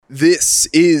This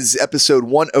is episode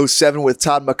 107 with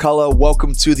Todd McCullough.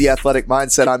 Welcome to The Athletic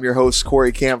Mindset. I'm your host,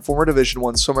 Corey Camp, former Division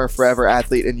I swimmer, forever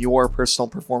athlete, and your personal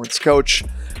performance coach.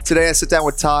 Today, I sit down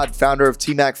with Todd, founder of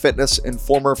TMAC Fitness and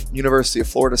former University of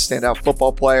Florida standout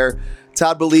football player.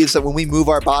 Todd believes that when we move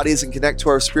our bodies and connect to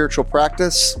our spiritual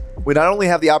practice, we not only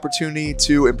have the opportunity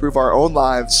to improve our own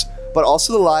lives, but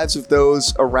also the lives of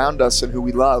those around us and who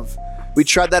we love. We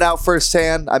tried that out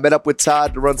firsthand. I met up with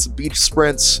Todd to run some beach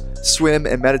sprints, swim,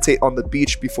 and meditate on the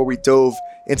beach before we dove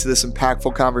into this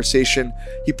impactful conversation.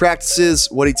 He practices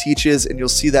what he teaches, and you'll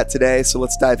see that today. So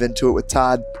let's dive into it with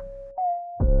Todd.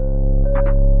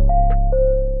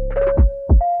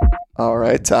 All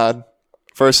right, Todd.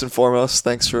 First and foremost,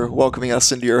 thanks for welcoming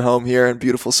us into your home here in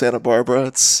beautiful Santa Barbara.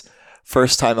 It's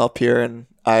first time up here, and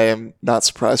I am not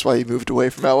surprised why you moved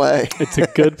away from LA. It's a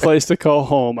good place to call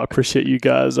home. I appreciate you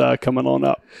guys coming on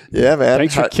up. Yeah, man.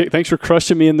 Thanks for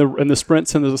crushing me in the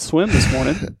sprints and the swim this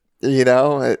morning. You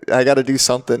know, I got to do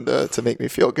something to make me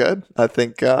feel good. I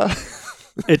think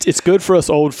it's good for us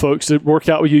old folks to work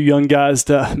out with you young guys.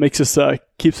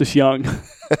 Keeps us young.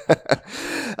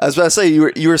 I was about to say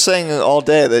you were saying all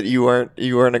day that you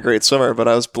weren't a great swimmer, but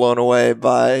I was blown away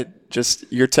by just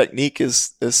your technique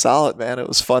is solid, man. It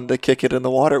was fun to kick it in the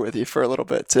water with you for a little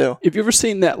bit too. Have you ever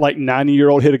seen that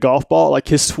 90-year-old hit a golf ball? Like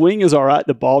his swing is all right,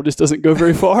 the ball just doesn't go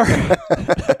very far.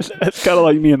 It's kind of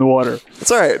like me in the water.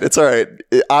 It's all right.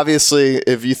 Obviously,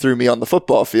 if you threw me on the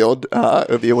football field, it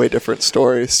would be a way different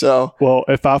story. So, well,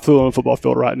 if I flew on a football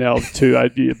field right now too,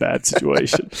 I'd be in a bad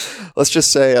situation. Let's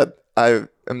just say I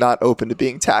am not open to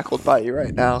being tackled by you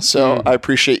right now. So I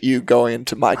appreciate you going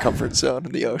into my comfort zone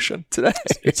in the ocean today.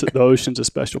 The ocean's a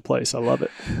special place. I love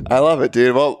it. I love it,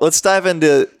 dude. Well, let's dive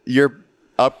into your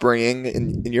upbringing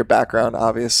and in your background.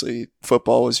 Obviously,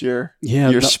 football was your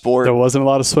sport. There wasn't a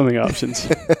lot of swimming options.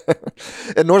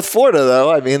 In North Florida,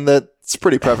 though, I mean, that's a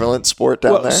pretty prevalent sport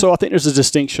down there. So I think there's a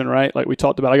distinction, right? Like we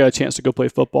talked about, I got a chance to go play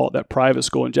football at that private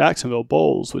school in Jacksonville,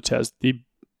 Bowles, which has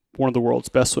one of the world's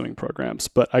best swimming programs.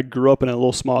 But I grew up in a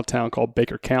little small town called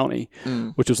Baker County,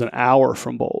 which was an hour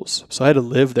from Bowles. So I had to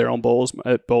live there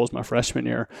at Bowles my freshman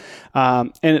year.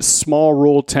 And it's a small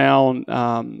rural town,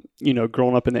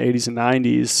 growing up in the 80s and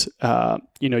 90s,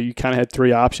 you kind of had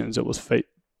three options. It was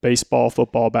baseball,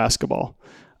 football, basketball.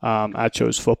 I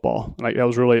chose football. Like that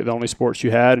was really the only sports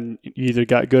you had, and you either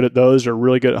got good at those or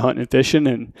really good at hunting and fishing.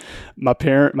 And my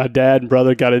dad and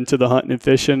brother got into the hunting and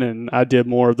fishing, and I did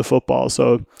more of the football.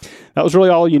 So that was really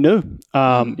all you knew.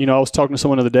 I was talking to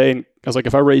someone the other day, and I was like,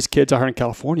 if I raise kids out here in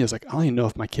California, I was like, I don't even know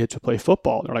if my kids would play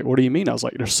football. They're like, what do you mean? I was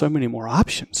like, there's so many more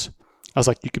options. I was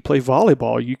like, you could play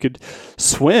volleyball, you could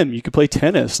swim, you could play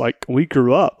tennis. Like we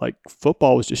grew up, like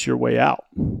football was just your way out.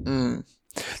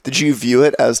 Did you view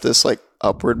it as this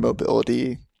upward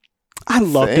mobility? I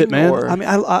loved it, man. I mean,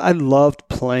 I loved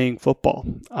playing football.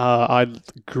 I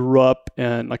grew up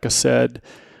in, like I said,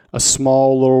 a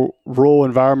small little rural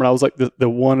environment. I was like the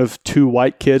one of two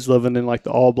white kids living in the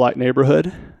all black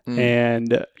neighborhood. And,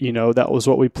 that was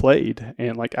what we played.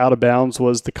 And out of bounds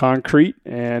was the concrete.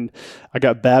 And I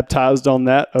got baptized on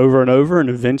that over and over. And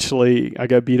eventually I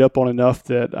got beat up on enough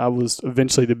that I was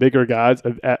eventually the bigger guy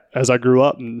as I grew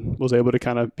up and was able to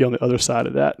kind of be on the other side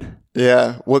of that.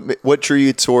 Yeah. What drew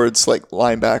you towards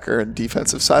linebacker and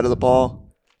defensive side of the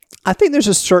ball? I think there's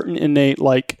a certain innate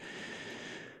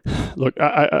look,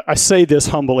 I say this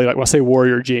humbly, when I say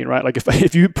warrior gene, right?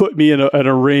 If you put me in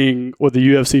a ring with a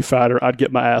UFC fighter, I'd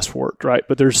get my ass worked, right?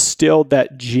 But there's still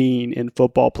that gene in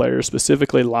football players,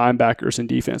 specifically linebackers and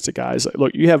defensive guys.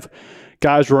 Look, you have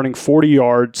guys running 40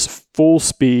 yards, full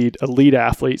speed, elite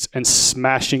athletes, and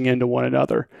smashing into one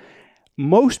another.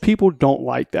 Most people don't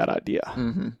like that idea.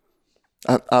 Mm-hmm.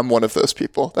 I'm one of those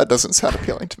people. That doesn't sound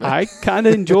appealing to me. I kind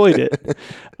of enjoyed it.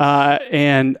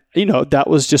 And that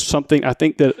was just something I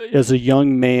think that as a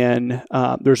young man,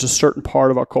 there's a certain part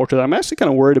of our culture that I'm actually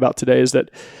kind of worried about today is that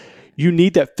you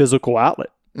need that physical outlet.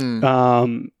 I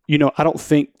don't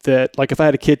think that if I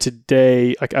had a kid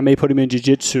today, I may put him in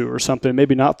jiu-jitsu or something,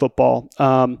 maybe not football.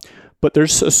 But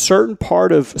there's a certain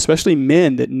part of, especially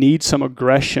men, that need some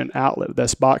aggression outlet.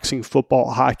 That's boxing,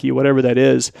 football, hockey, whatever that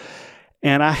is.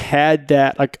 And I had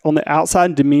that, on the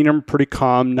outside demeanor, I'm a pretty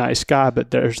calm, nice guy, but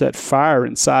there's that fire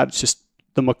inside. It's just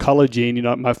the McCullough gene.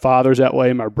 My father's that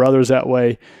way, my brother's that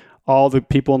way. All the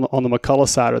people on the McCullough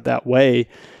side are that way.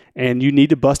 And you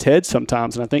need to bust heads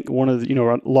sometimes. And I think one of the,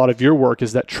 a lot of your work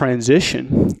is that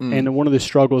transition. And one of the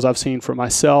struggles I've seen for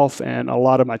myself and a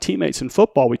lot of my teammates in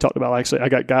football, we talked about, actually, I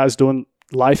got guys doing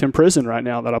life in prison right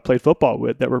now that I played football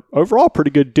with that were overall pretty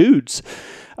good dudes.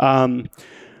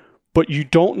 But you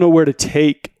don't know where to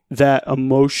take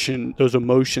those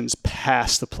emotions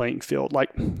pass the playing field,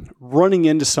 like running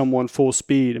into someone full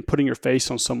speed and putting your face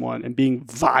on someone and being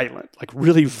violent, like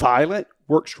really violent,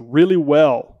 works really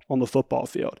well on the football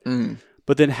field.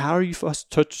 But then how are you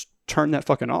supposed to turn that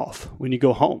fucking off when you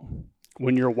go home?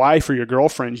 When your wife or your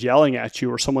girlfriend's yelling at you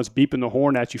or someone's beeping the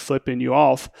horn at you, flipping you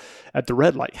off at the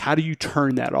red light, how do you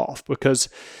turn that off? Because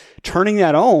turning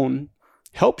that on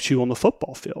helps you on the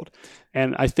football field.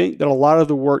 And I think that a lot of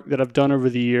the work that I've done over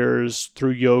the years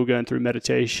through yoga and through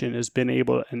meditation has been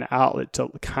an outlet to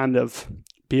kind of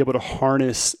be able to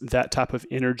harness that type of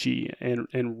energy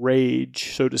and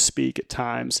rage, so to speak, at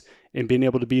times, and being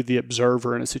able to be the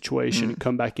observer in a situation and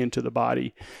come back into the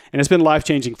body. And it's been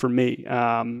life-changing for me.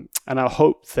 And I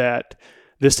hope that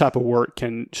this type of work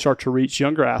can start to reach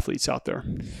younger athletes out there.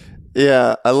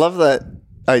 Yeah, I love that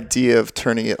idea of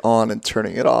turning it on and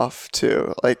turning it off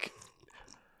too. Like,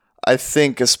 I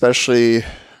think especially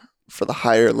for the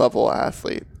higher level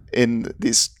athlete in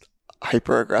these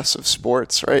hyper aggressive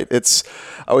sports, right? I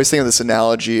always think of this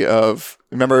analogy of,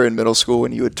 remember in middle school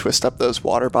when you would twist up those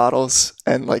water bottles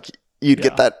and like you'd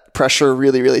get that pressure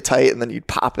really, really tight and then you'd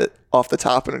pop it off the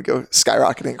top and it'd go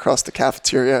skyrocketing across the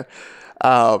cafeteria.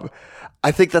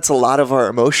 I think that's a lot of our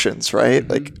emotions, right?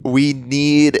 Like we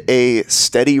need a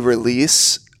steady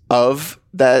release of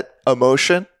that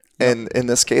emotion. And in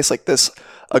this case, like this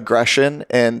aggression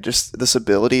and just this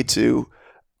ability to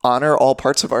honor all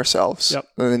parts of ourselves.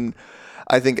 And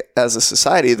I think as a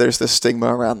society, there's this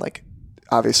stigma around like,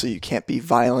 obviously you can't be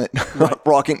violent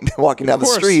walking down the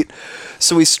street.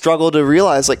 So we struggle to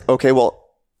realize like, okay, well,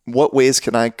 what ways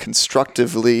can I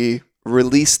constructively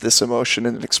release this emotion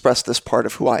and express this part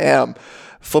of who I am?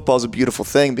 Football is a beautiful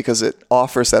thing because it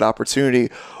offers that opportunity.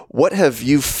 What have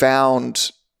you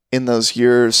found in those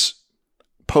years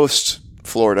post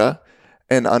Florida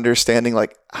and understanding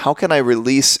like, how can I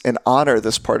release and honor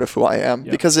this part of who I am?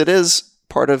 Because it is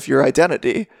part of your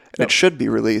identity and it should be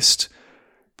released.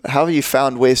 But how have you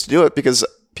found ways to do it? Because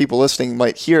people listening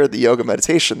might hear the yoga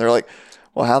meditation. They're like,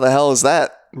 well, how the hell is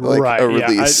that like a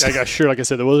release? I got sure, like I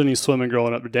said, there wasn't any swimming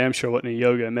growing up, but damn sure wasn't any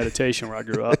yoga and meditation where I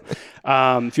grew up.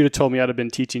 If you'd have told me I'd have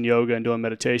been teaching yoga and doing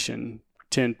meditation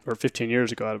 10 or 15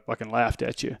 years ago, I'd have fucking laughed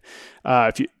at you.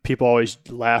 People always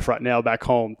laugh right now back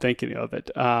home thinking of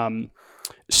it.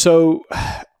 So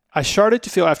I started to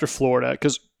feel after Florida,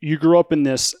 because you grew up in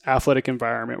this athletic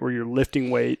environment where you're lifting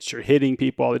weights, you're hitting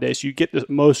people all the day, so you get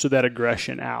most of that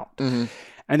aggression out. And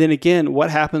then again, what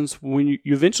happens when you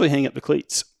eventually hang up the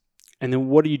cleats? And then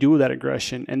what do you do with that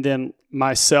aggression? And then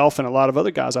myself and a lot of other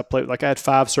guys I played, like I had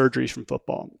 5 surgeries from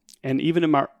football. And even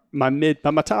in by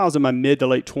the time I was in my mid to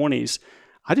late 20s,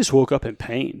 I just woke up in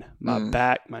pain, my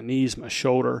back, my knees, my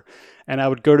shoulder. And I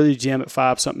would go to the gym at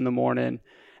 5-something in the morning.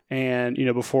 And,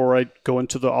 before I go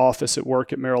into the office at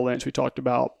work at Merrill Lynch, we talked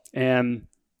about, and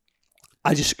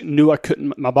I just knew I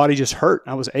couldn't, my body just hurt.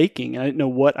 I was aching. I didn't know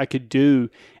what I could do.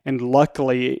 And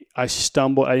luckily I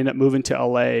ended up moving to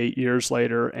LA years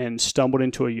later and stumbled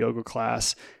into a yoga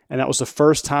class. And that was the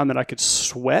first time that I could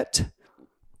sweat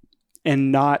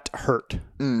and not hurt.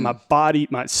 My body,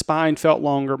 my spine felt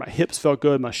longer, my hips felt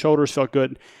good, my shoulders felt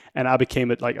good. And I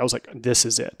was like, this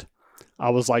is it. I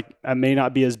was like, I may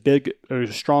not be as big or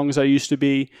as strong as I used to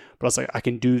be, but I was like, I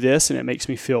can do this and it makes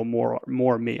me feel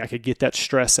more me. I could get that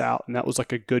stress out. And that was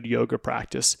like a good yoga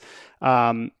practice.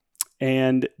 And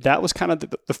that was kind of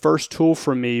the first tool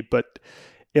for me, but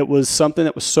it was something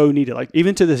that was so needed. Like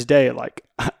even to this day, like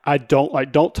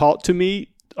don't talk to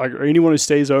me or anyone who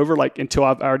stays over like until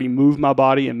I've already moved my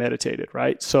body and meditated.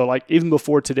 Right. So like even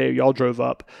before today, y'all drove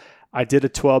up, I did a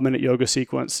 12-minute yoga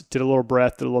sequence, did a little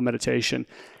breath, did a little meditation.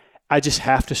 I just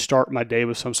have to start my day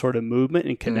with some sort of movement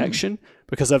and connection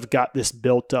because I've got this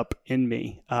built up in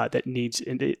me that needs.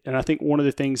 And I think one of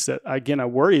the things that, again, I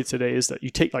worry today is that you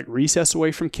take like recess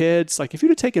away from kids. Like if you'd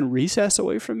have taken recess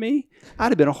away from me,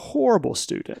 I'd have been a horrible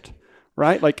student,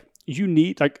 right? Like you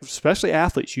need, like especially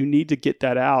athletes, you need to get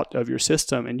that out of your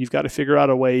system and you've got to figure out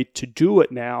a way to do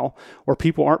it now or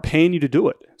people aren't paying you to do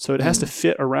it. So it has to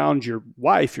fit around your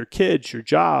wife, your kids, your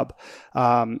job.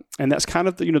 And that's kind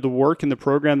of the work in the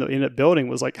program that we ended up building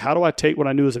was like, how do I take what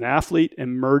I knew as an athlete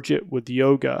and merge it with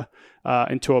yoga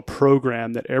into a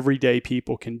program that everyday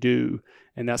people can do?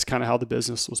 And that's kind of how the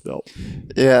business was built.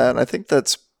 Yeah. And I think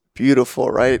that's beautiful,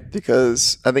 right?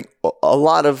 Because I think a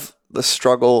lot of the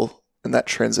struggle in that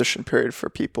transition period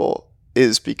for people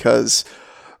is because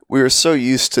we were so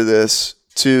used to this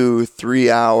 2-3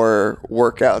 hour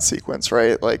workout sequence,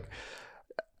 right? Like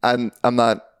I'm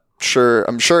not sure.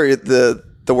 I'm sure the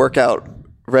workout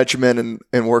regimen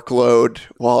and workload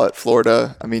while at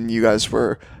Florida, I mean, you guys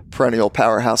were perennial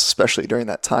powerhouse, especially during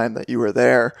that time that you were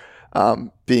there.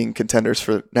 being contenders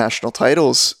for national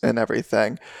titles and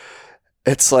everything.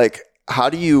 It's like, how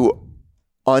do you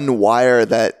unwire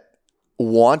that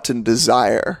want and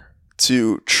desire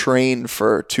to train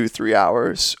for 2-3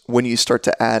 hours when you start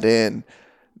to add in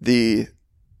the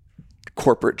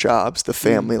corporate jobs, the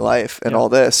family life, and all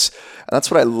this? And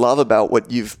that's what I love about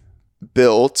what you've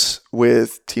built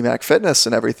with T-Mac Fitness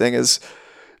and everything, is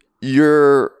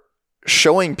you're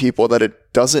showing people that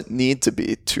it doesn't need to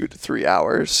be 2 to 3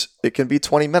 hours. It can be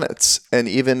 20 minutes. And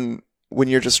even when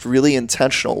you're just really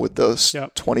intentional with those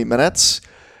 20 minutes,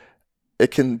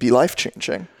 it can be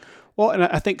life-changing. Well, and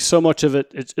I think so much of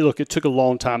it took a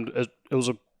long time. It was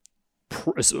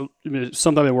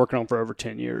something I've been working on for over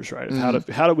 10 years, right?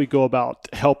 How do we go about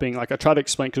helping? Like I try to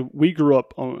explain, because we grew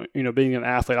up on, being an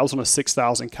athlete. I was on a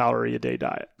 6,000 calorie a day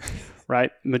diet,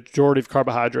 right? Majority of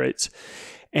carbohydrates.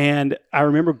 And I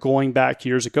remember going back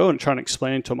years ago and trying to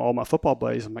explain to all my football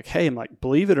buddies, I'm like,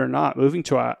 believe it or not, moving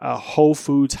to a whole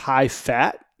foods, high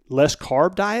fat, less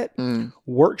carb diet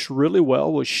works really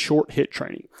well with short HIIT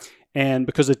training. And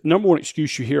because the number one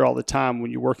excuse you hear all the time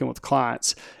when you're working with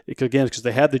clients, because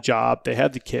they have the job, they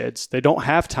have the kids, they don't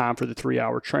have time for the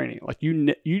 3-hour training. Like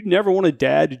you never want a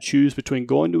dad to choose between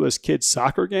going to his kid's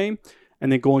soccer game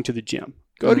and then going to the gym.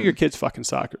 Go to your kid's fucking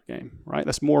soccer game, right?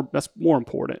 That's more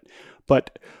important.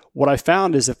 But what I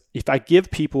found is if I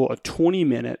give people a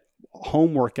 20-minute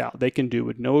home workout they can do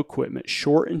with no equipment,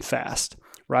 short and fast,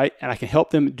 right? And I can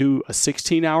help them do a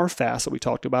 16-hour fast that we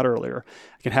talked about earlier.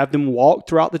 I can have them walk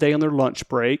throughout the day on their lunch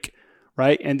break,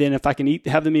 right? And then if I can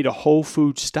have them eat a whole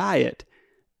foods diet,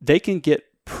 they can get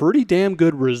pretty damn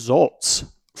good results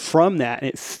from that, and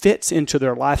it fits into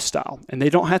their lifestyle. And they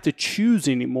don't have to choose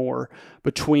anymore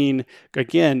between,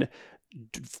 again,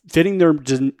 fitting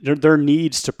their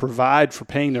needs to provide for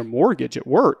paying their mortgage at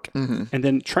work and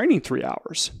then training 3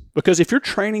 hours. Because if you're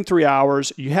training 3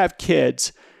 hours, you have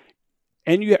kids,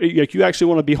 and you actually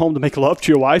want to be home to make love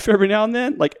to your wife every now and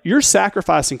then, like you're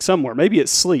sacrificing somewhere. Maybe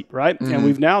it's sleep, right? And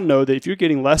we've now know that if you're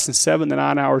getting less than 7 to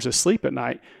 9 hours of sleep at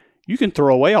night, you can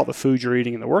throw away all the food you're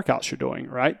eating and the workouts you're doing,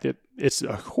 right? It's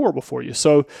horrible for you.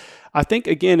 So I think,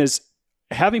 again, is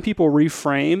having people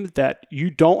reframe that you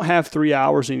don't have 3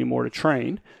 hours anymore to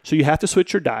train. So you have to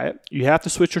switch your diet. You have to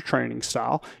switch your training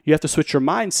style. You have to switch your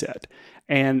mindset.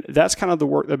 And that's kind of the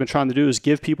work that I've been trying to do, is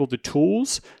give people the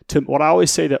tools to, what I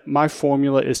always say, that my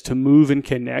formula is to move and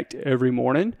connect every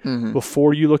morning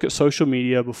before you look at social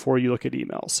media, before you look at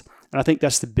emails. And I think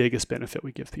that's the biggest benefit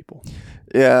we give people.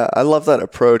 Yeah, I love that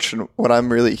approach. And what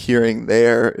I'm really hearing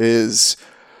there is,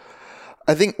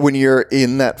 I think when you're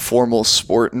in that formal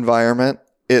sport environment,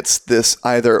 it's this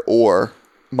either or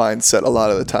mindset a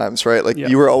lot of the times, right? Like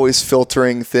you were always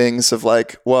filtering things of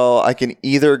like, well, I can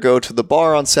either go to the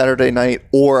bar on Saturday night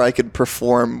or I could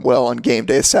perform well on game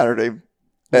day Saturday.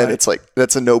 And it's like,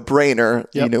 that's a no-brainer.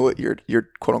 You know what your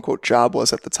quote unquote job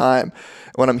was at the time.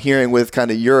 What I'm hearing with kind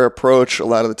of your approach a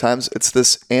lot of the times, it's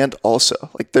this and also.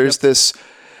 Like there's this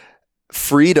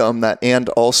freedom that and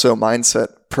also mindset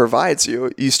provides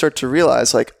you. You start to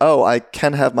realize like, oh, I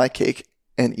can have my cake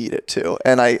and eat it too.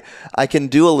 And I can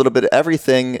do a little bit of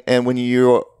everything. And when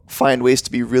you find ways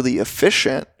to be really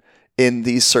efficient in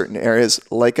these certain areas,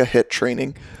 like a HIIT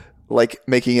training, like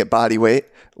making it body weight,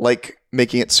 like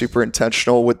making it super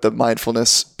intentional with the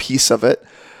mindfulness piece of it,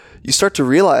 you start to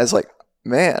realize like,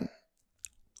 man,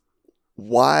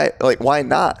 why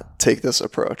not take this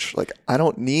approach? Like, I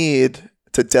don't need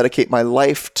to dedicate my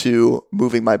life to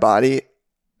moving my body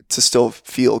to still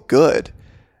feel good.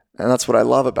 And that's what I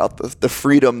love about the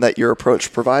freedom that your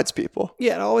approach provides people.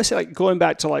 Yeah. And I always say, like, going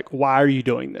back to like, why are you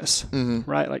doing this?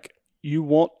 Right? Like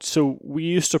so we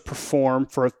used to perform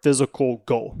for a physical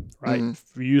goal, right?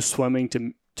 For you swimming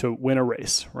to win a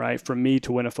race, right? For me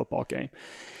to win a football game.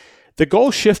 The goal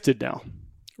shifted now,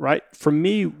 right? For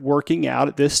me, working out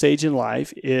at this stage in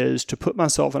life is to put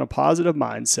myself in a positive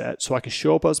mindset so I can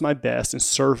show up as my best and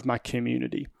serve my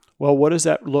community. Well, what does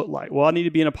that look like? Well, I need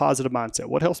to be in a positive mindset.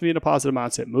 What helps me in a positive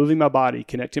mindset? Moving my body,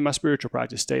 connecting my spiritual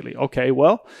practice daily. Okay,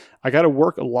 well, I got to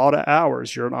work a lot of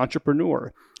hours. You're an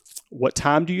entrepreneur. What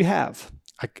time do you have?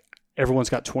 Everyone's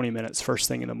got 20 minutes first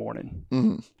thing in the morning.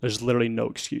 There's literally no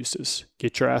excuses.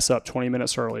 Get your ass up 20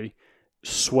 minutes early,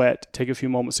 sweat, take a few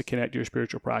moments to connect to your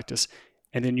spiritual practice,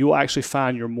 and then you'll actually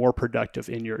find you're more productive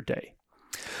in your day.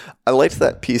 I liked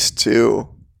that piece too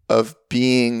of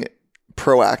being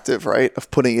proactive, right?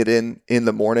 Of putting it in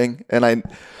the morning. And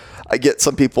I get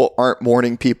some people aren't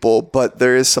morning people, but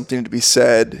there is something to be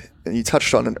said, and you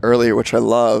touched on it earlier, which I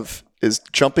love, is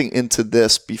jumping into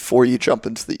this before you jump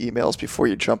into the emails, before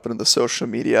you jump into the social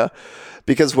media.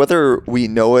 Because whether we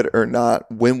know it or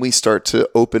not, when we start to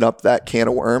open up that can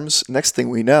of worms, next thing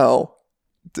we know,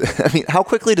 I mean, how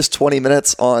quickly does 20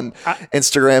 minutes on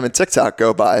Instagram and TikTok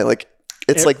go by? Like,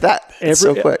 it's like that. It's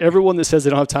so quick. Everyone that says they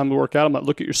don't have time to work out, I'm like,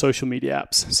 look at your social media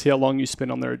apps. See how long you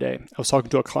spend on there a day. I was talking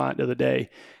to a client the other day,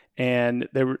 and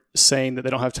they were saying that they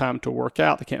don't have time to work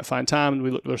out. They can't find time. And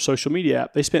we looked at their social media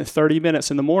app. They spent 30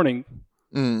 minutes in the morning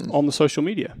on the social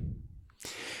media.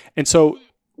 And so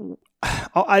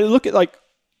I look at like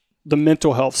the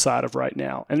mental health side of right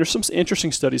now. And there's some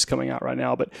interesting studies coming out right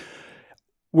now. But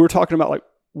we're talking about like,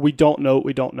 we don't know what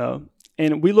we don't know.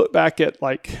 And we look back at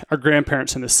like our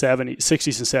grandparents in the 60s and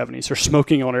 70s. They're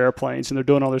smoking on airplanes and they're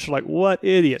doing all this. They're like, what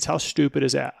idiots? How stupid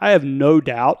is that? I have no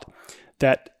doubt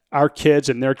that our kids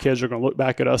and their kids are going to look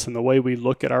back at us and the way we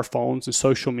look at our phones and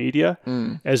social media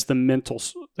as the mental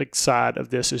side of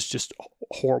this is just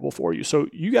horrible for you. So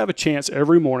you have a chance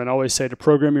every morning, I always say, to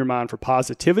program your mind for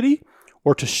positivity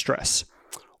or to stress.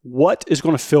 What is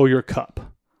going to fill your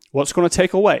cup? What's going to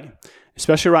take away?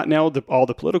 Especially right now with all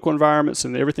the political environments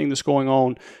and everything that's going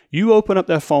on, you open up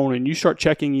that phone and you start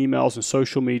checking emails and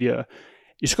social media,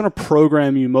 it's going to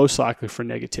program you most likely for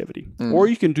negativity. Or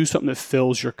you can do something that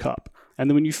fills your cup. And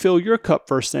then when you fill your cup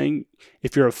first thing,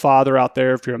 if you're a father out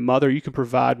there, if you're a mother, you can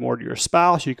provide more to your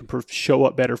spouse. You can show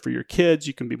up better for your kids.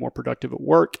 You can be more productive at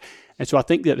work. And so I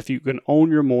think that if you can own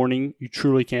your morning, you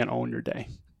truly can own your day.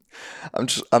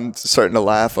 I'm starting to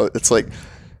laugh. It's like,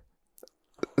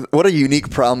 what a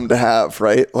unique problem to have,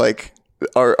 right? Like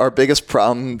our biggest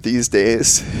problem these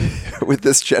days with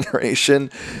this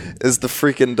generation is the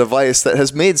freaking device that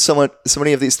has made so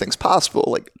many of these things possible.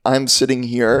 Like I'm sitting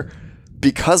here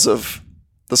because of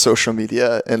the social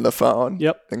media and the phone.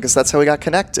 Yep. Because that's how we got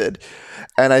connected.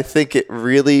 And I think it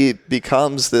really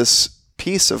becomes this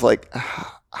piece of like,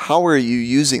 how are you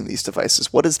using these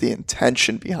devices? What is the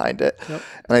intention behind it? Yep.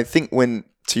 And I think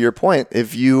to your point,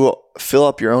 if you fill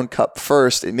up your own cup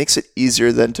first, it makes it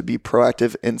easier then to be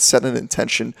proactive and set an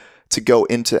intention to go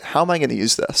into how am I going to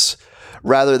use this?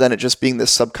 Rather than it just being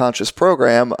this subconscious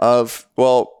program of,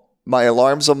 well, my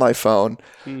alarm's on my phone.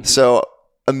 So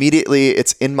immediately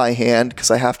it's in my hand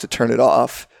because I have to turn it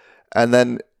off. And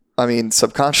then, I mean,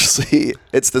 subconsciously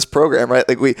it's this program, right?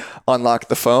 Like we unlock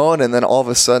the phone and then all of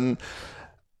a sudden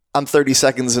I'm 30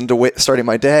 seconds into starting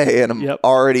my day and I'm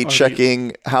already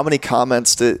checking how many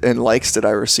comments and likes did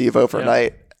I receive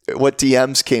overnight? What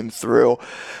DMs came through?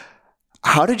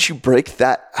 How did you break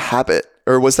that habit?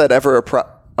 Or was that ever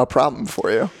a problem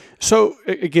for you? So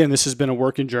again, this has been a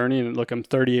working journey, and look, I'm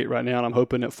 38 right now, and I'm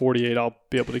hoping at 48 I'll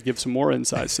be able to give some more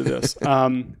insights to this.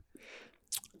 So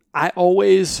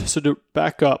to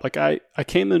back up, like I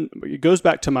came in, it goes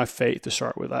back to my faith to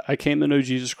start with. I came to know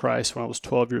Jesus Christ when I was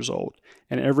 12 years old,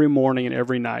 and every morning and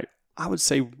every night, I would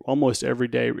say almost every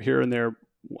day here and there,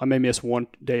 I may miss one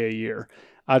day a year,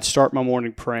 I'd start my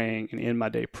morning praying and end my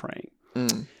day praying.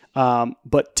 So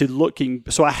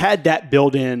I had that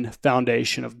built-in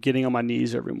foundation of getting on my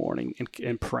knees every morning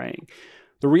and praying.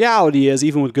 The reality is,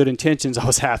 even with good intentions, I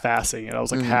was half-assing it. I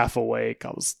was like half awake.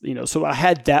 So I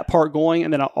had that part going.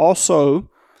 And then I also,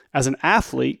 as an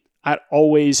athlete, I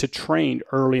always had trained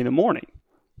early in the morning.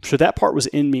 So that part was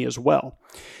in me as well.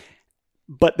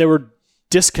 But they were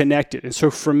disconnected. And so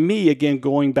for me, again,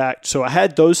 going back, so I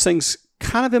had those things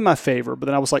kind of in my favor, but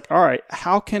then I was like, all right,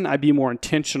 how can I be more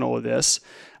intentional with this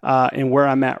and where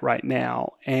I'm at right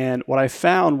now? And what I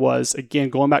found was, again,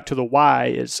 going back to the why,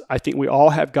 is I think we all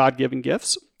have God-given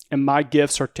gifts, and my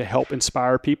gifts are to help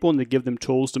inspire people and to give them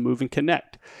tools to move and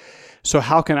connect. So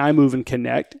how can I move and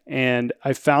connect? And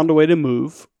I found a way to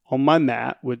move on my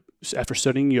mat after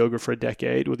studying yoga for a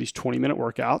decade with these 20-minute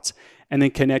workouts, and then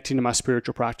connecting to my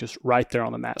spiritual practice right there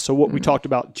on the mat. So what we talked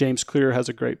about, James Clear has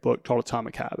a great book called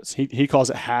Atomic Habits. He calls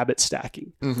it habit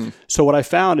stacking. So what I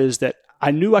found is that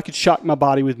I knew I could shock my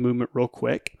body with movement real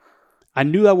quick. I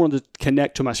knew I wanted to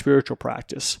connect to my spiritual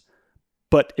practice.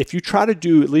 But if you try to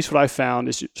do, at least what I found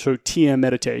is, so TM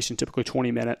meditation, typically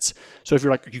 20 minutes. So if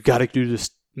you're like, you got to do this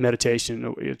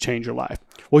meditation, it'll change your life.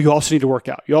 Well, you also need to work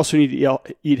out. You also need to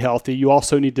eat healthy. You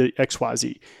also need to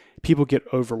XYZ. People get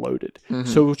overloaded.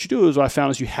 So what you do is, what I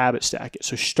found is you habit stack it.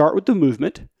 So start with the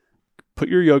movement, put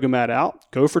your yoga mat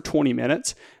out, go for 20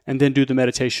 minutes, and then do the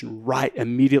meditation right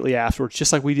immediately afterwards,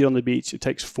 just like we did on the beach. It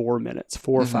takes 4 minutes,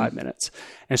 4 or 5 minutes.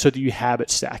 And so that you habit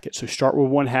stack it. So start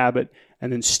with one habit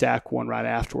and then stack one right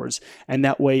afterwards. And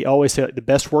that way, I always say, like, the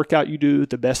best workout you do,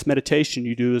 the best meditation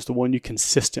you do is the one you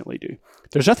consistently do.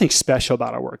 There's nothing special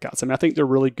about our workouts. I mean, I think they're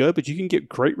really good, but you can get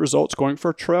great results going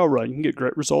for a trail run. You can get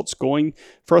great results going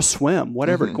for a swim,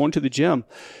 whatever, going to the gym.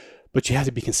 but you have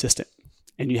to be consistent.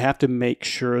 And you have to make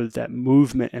sure that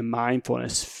movement and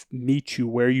mindfulness meet you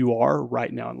where you are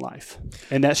right now in life.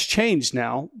 And that's changed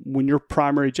now when your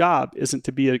primary job isn't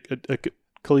to be a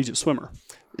collegiate swimmer.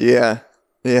 Yeah.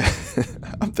 Yeah.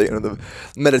 I'm thinking of the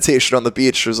meditation on the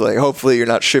beach was like, hopefully you're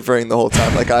not shivering the whole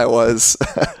time like I was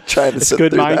trying to sit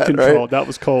good through mind that, control. right? That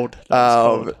was cold.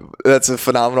 That's a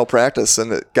phenomenal practice.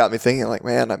 And it got me thinking like,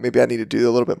 man, maybe I need to do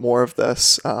a little bit more of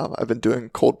this. I've been doing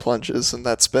cold plunges, and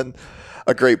that's been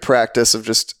a great practice of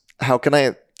just how can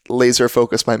I laser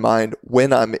focus my mind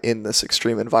when I'm in this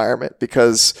extreme environment?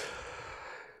 Because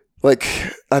like,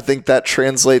 I think that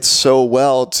translates so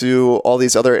well to all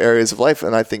these other areas of life.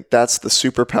 And I think that's the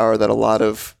superpower that a lot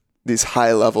of these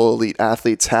high level elite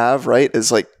athletes have, right?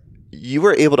 Is like you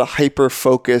were able to hyper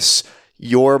focus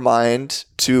your mind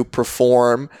to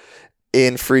perform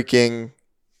in freaking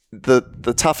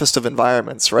the toughest of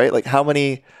environments, right? Like how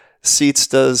many seats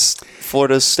does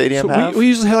Florida's stadium have? We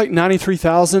usually have like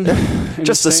 93,000.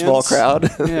 Just a small crowd.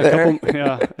 Yeah,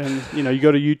 and you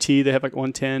go to UT, they have like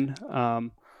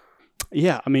 110.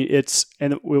 Yeah, I mean it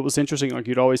was interesting. Like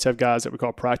you'd always have guys that we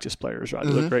call practice players, right?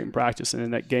 They look great in practice, and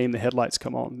in that game, the headlights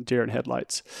come on, deer and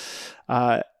headlights.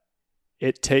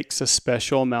 It takes a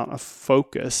special amount of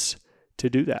focus to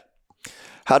do that.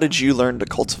 How did you learn to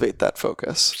cultivate that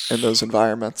focus in those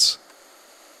environments?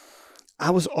 I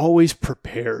was always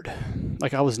prepared.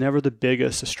 Like I was never the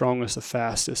biggest, the strongest, the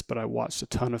fastest, but I watched a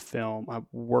ton of film. I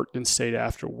worked and stayed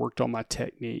after, worked on my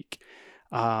technique.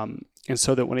 And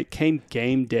so that when it came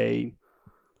game day,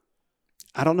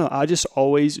 I don't know, I just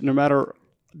always, no matter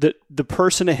the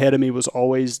person ahead of me was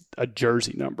always a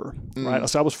jersey number, right?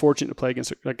 So I was fortunate to play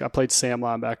against, like I played Sam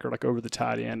linebacker, like over the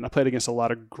tight end. And I played against a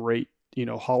lot of great,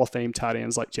 Hall of Fame tight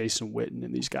ends like Jason Witten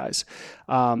and these guys.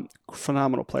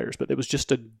 Phenomenal players, but it was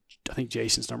just I think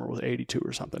Jason's number was 82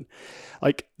 or something.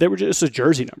 Like they were just a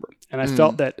jersey number. And I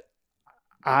felt that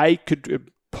I could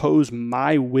impose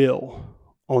my will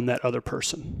on that other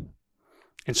person.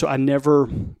 And so I never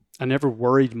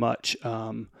worried much.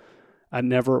 I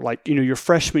never your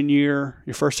freshman year,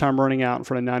 your first time running out in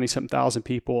front of 90-something thousand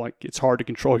people, like it's hard to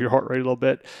control your heart rate a little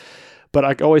bit. But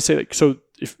I always say that, so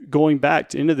if going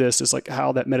back into this is like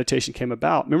how that meditation came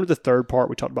about. Remember the third part,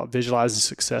 we talked about visualizing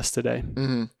success today.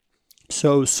 Mm-hmm.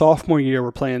 So sophomore year,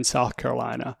 we're playing South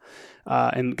Carolina.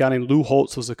 And a guy named Lou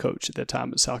Holtz was the coach at that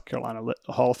time at South Carolina,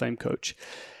 a Hall of Fame coach.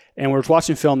 And we were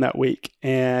watching film that week,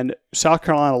 and South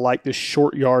Carolina liked this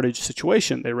short yardage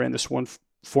situation. They ran this one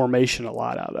formation a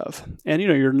lot out of. And,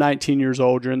 you're 19 years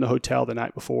old, you're in the hotel the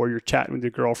night before, you're chatting with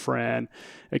your girlfriend,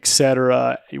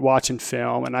 etc. You're watching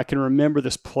film. And I can remember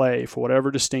this play for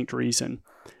whatever distinct reason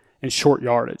in short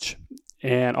yardage.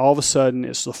 And all of a sudden,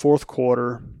 it's the fourth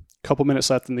quarter, a couple minutes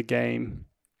left in the game.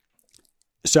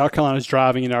 South Carolina's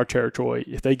driving in our territory.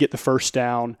 If they get the first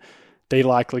down, they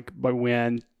likely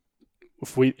win.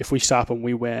 If we stop them,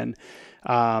 we win.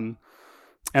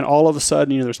 And all of a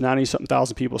sudden, there's 90-something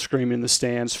thousand people screaming in the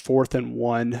stands, 4th and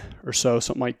 1 or so,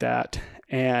 something like that.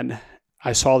 And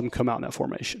I saw them come out in that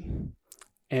formation.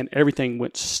 And everything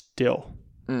went still.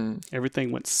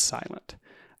 Everything went silent.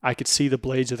 I could see the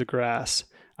blades of the grass.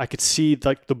 I could see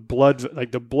the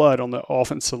blood on the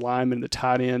offensive lineman, the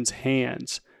tight end's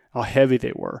hands, how heavy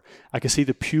they were. I could see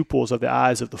the pupils of the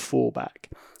eyes of the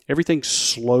fullback. Everything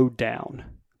slowed down.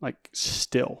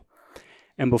 Still.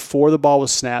 And before the ball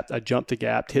was snapped, I jumped the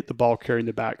gap, hit the ball carrying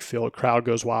the backfield. Crowd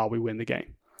goes wild. We win the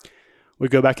game. We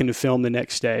go back into film the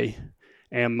next day,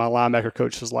 and my linebacker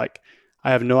coach was like, I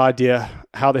have no idea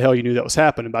how the hell you knew that was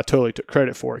happening, but I totally took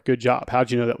credit for it. Good job. How'd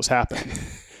you know that was happening?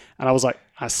 And I was like,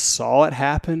 I saw it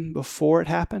happen before it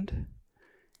happened.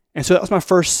 And so that was my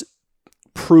first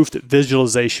proof that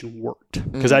visualization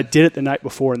worked, because I did it the night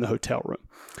before in the hotel room.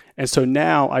 And so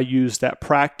now I use that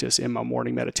practice in my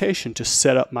morning meditation to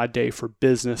set up my day for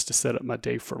business, to set up my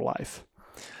day for life.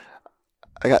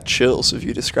 I got chills of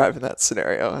you describing that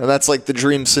scenario. And that's like the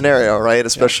dream scenario, right?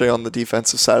 Especially on the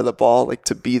defensive side of the ball, like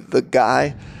to be the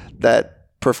guy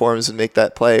that performs and make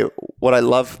that play. What I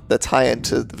love the tie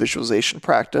into the visualization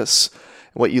practice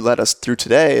and what you led us through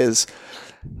today is,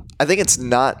 I think it's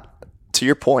not, to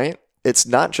your point, it's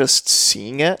not just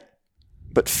seeing it,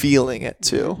 but feeling it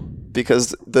too.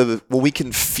 Because when we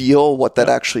can feel what that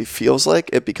actually feels like,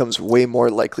 it becomes way more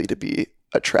likely to be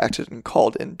attracted and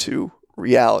called into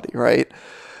reality, right?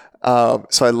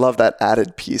 So I love that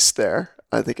added piece there.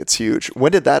 I think it's huge.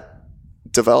 When did that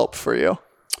develop for you?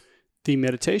 The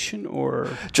meditation, or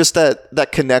just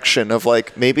that connection of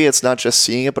like, maybe it's not just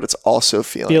seeing it, but it's also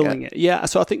feeling it. Yeah.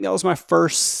 So I think that was my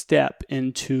first step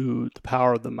into the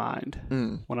power of the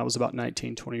mind when I was about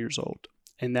 19, 20 years old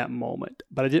in that moment.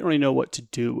 But I didn't really know what to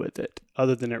do with it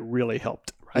other than it really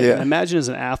helped, right? Yeah. And imagine as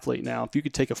an athlete now, if you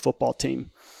could take a football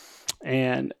team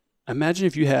and imagine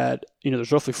if you had,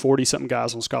 there's roughly 40-something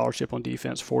guys on scholarship on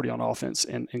defense, 40 on offense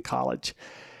in college.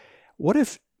 What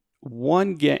if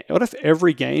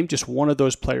every game, just one of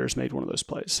those players made one of those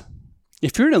plays?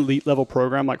 If you're an elite level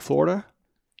program like Florida,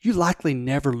 you likely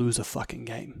never lose a fucking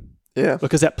game. Yeah.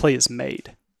 Because that play is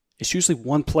made. It's usually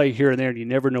one play here and there, and you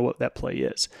never know what that play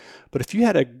is. But if you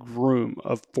had a room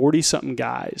of 40-something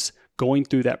guys going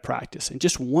through that practice, and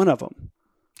just one of them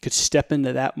could step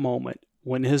into that moment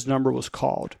when his number was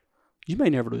called, you may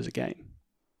never lose a game.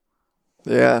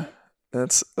 Yeah.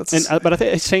 But I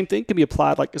think the same thing can be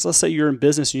applied. Like, let's say you're in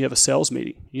business and you have a sales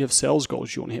meeting, you have sales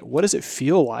goals you want to hit. What does it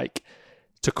feel like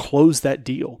to close that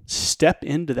deal? Step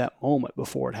into that moment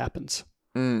before it happens.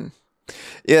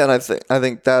 Yeah, and I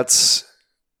think that's,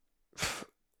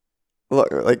 look,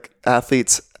 like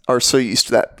athletes are so used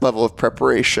to that level of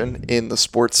preparation in the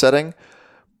sports setting,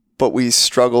 but we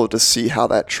struggle to see how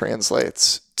that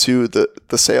translates to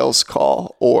the sales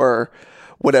call or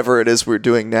whatever it is we're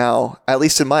doing now, at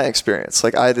least in my experience.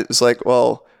 Like I was like,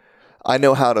 well, I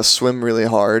know how to swim really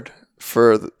hard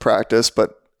for the practice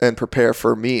and prepare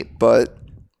for meet, but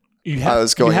you have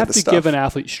to give an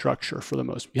athlete structure for the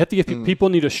most. You have to give people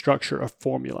need a structure, a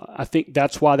formula. I think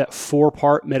that's why that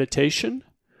 4-part meditation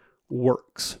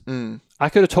works. I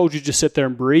could have told you just sit there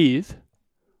and breathe,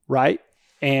 right?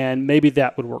 And maybe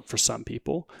that would work for some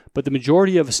people, but the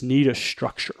majority of us need a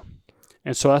structure.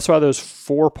 And so that's why those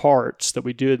 4 parts that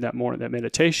we do in that morning, that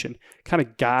meditation, kind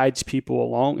of guides people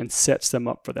along and sets them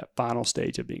up for that final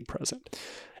stage of being present.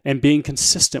 And being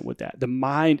consistent with that. The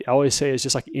mind, I always say, is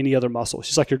just like any other muscle. It's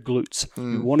just like your glutes.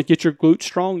 You want to get your glutes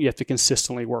strong, you have to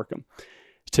consistently work them.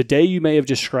 Today, you may have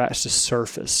just scratched the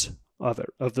surface of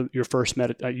it, your first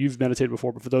you've meditated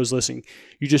before, but for those listening,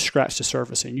 you just scratched the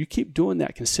surface. And you keep doing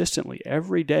that consistently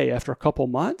every day. After a couple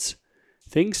months,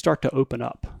 things start to open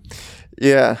up.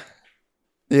 Yeah.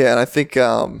 Yeah, and I think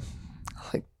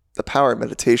the power of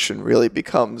meditation really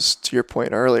becomes, to your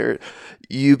point earlier,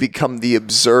 you become the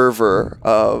observer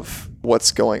of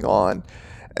what's going on.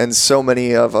 And so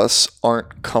many of us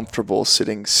aren't comfortable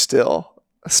sitting still,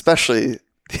 especially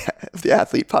the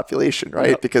athlete population,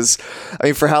 right? Yep. Because, I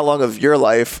mean, for how long of your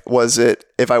life was it,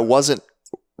 if I wasn't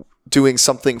doing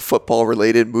something football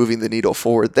related, moving the needle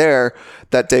forward there,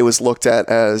 that day was looked at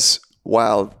as,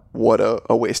 wow, what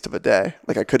a waste of a day.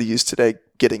 Like I could have used today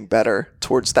getting better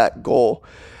towards that goal.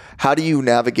 How do you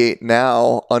navigate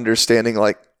now understanding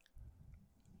like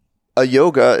a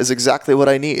yoga is exactly what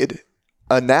I need?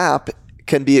 A nap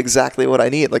can be exactly what I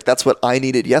need. Like that's what I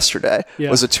needed yesterday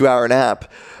was a 2-hour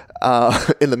nap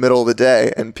in the middle of the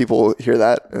day. And people hear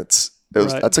that.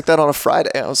 I took that on a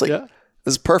Friday. I was like,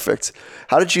 this is perfect.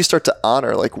 How did you start to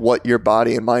honor like what your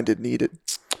body and mind had needed?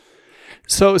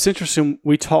 So it's interesting.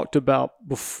 We talked about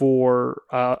before,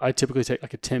 I typically take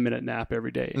like a 10-minute nap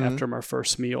every day after my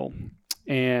first meal.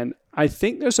 And I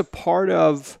think there's a part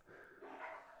of,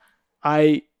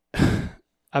 I've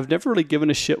never really given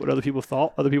a shit what other people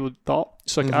thought.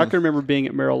 So like I can remember being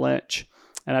at Merrill Lynch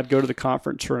and I'd go to the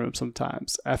conference room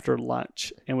sometimes after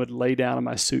lunch and would lay down in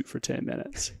my suit for 10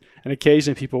 minutes. And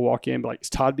occasionally people walk in and be like,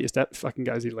 is that fucking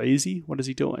guy, is he lazy? What is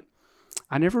he doing?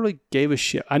 I never really gave a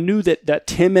shit. I knew that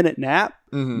 10-minute nap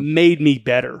made me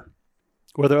better.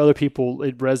 Whether other people,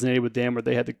 it resonated with them or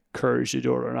they had the courage to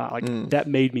do it or not. Like that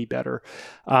made me better.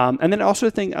 And then also I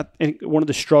think one of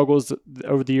the struggles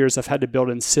over the years I've had to build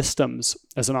in systems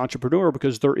as an entrepreneur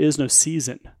because there is no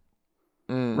season,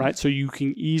 right? So you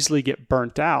can easily get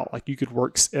burnt out. Like you could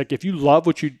work, like if you love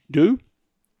what you do,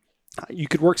 you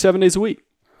could work 7 days a week.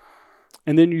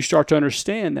 And then you start to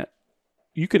understand that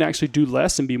you can actually do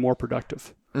less and be more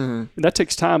productive. And that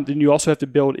takes time. Then you also have to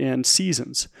build in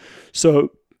seasons.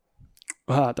 So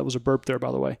that was a burp there,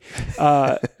 by the way.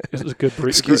 It was a good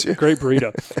burrito. Great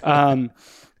burrito.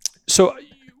 So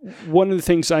one of the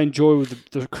things I enjoy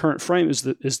with the current frame is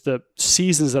the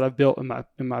seasons that I've built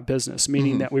in my business,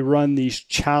 meaning that we run these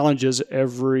challenges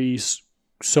every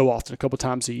so often, a couple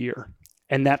times a year.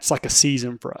 And that's like a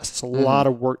season for us. It's a lot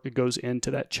of work that goes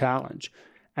into that challenge.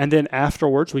 And then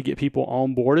afterwards, we get people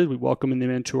onboarded. We welcome them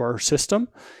into our system.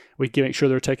 We make sure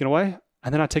they're taken away.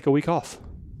 And then I take a week off.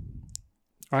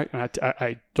 Right? And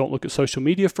I don't look at social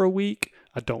media for a week.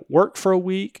 I don't work for a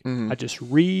week. I just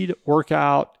read, work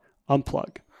out,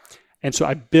 unplug. And so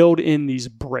I build in these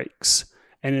breaks.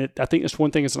 And I think that's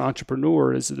one thing as an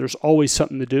entrepreneur is that there's always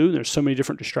something to do. There's so many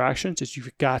different distractions is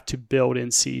you've got to build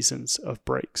in seasons of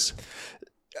breaks.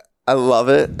 I love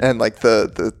it. And like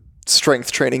the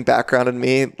strength training background in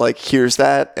me like hears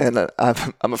that, and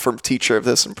I'm a firm teacher of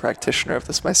this and practitioner of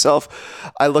this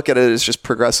myself. I look at it as just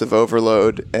progressive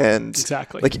overload, and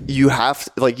exactly, like you have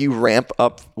to, like you ramp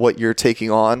up what you're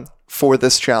taking on for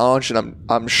this challenge, and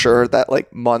I'm sure that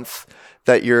like month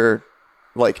that you're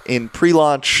like in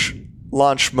pre-launch,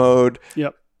 launch mode,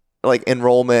 yep, like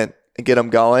enrollment and get them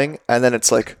going, and then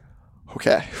it's like,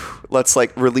 okay, let's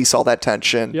like release all that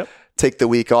tension. Yep. Take the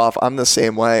week off. I'm the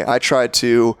same way. I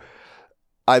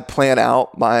plan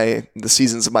out the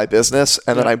seasons of my business,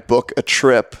 and then I book a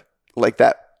trip like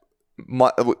that.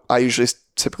 I usually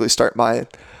typically start my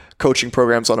coaching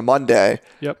programs on a Monday,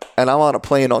 and I'm on a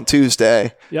plane on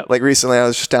Tuesday. Like recently I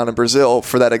was just down in Brazil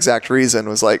for that exact reason.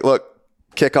 Was like, look,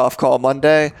 kickoff call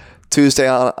Monday, Tuesday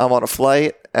I'm on a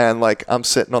flight, and like I'm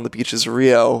sitting on the beaches of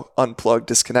Rio, unplugged,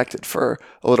 disconnected for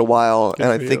a little while. And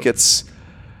I think it's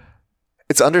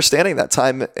understanding that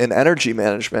time and energy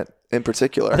management in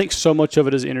particular. I think so much of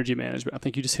it is energy management. I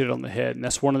think you just hit it on the head. And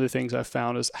that's one of the things I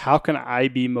found is how can I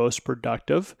be most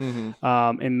productive in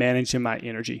managing my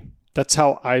energy? That's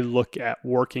how I look at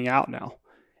working out now,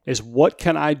 is what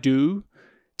can I do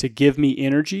to give me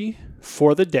energy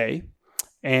for the day?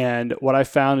 And what I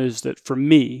found is that for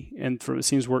me, and it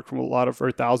seems to work from a lot of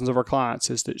or thousands of our clients,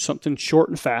 is that something short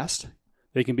and fast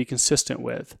they can be consistent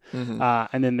with,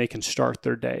 and then they can start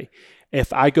their day.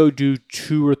 If I go do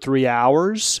 2 or 3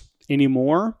 hours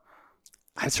anymore,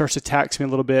 it starts to tax me a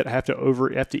little bit. I have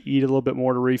to eat a little bit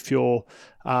more to refuel.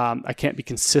 I can't be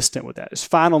consistent with that. It's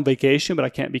fine on vacation, but I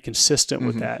can't be consistent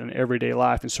with that in everyday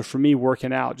life. And so for me,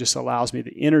 working out just allows me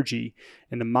the energy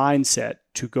and the mindset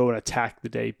to go and attack the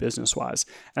day business-wise.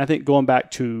 And I think going back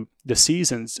to the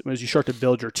seasons, as you start to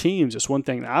build your teams, it's one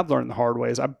thing that I've learned the hard way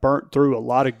is I burnt through a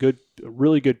lot of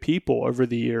really good people over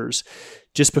the years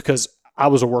just because I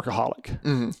was a workaholic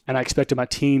and I expected my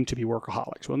team to be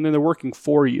workaholics. Well, then they're working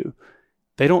for you.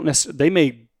 They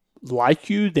may like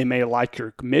you. They may like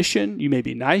your mission. You may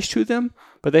be nice to them,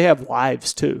 but they have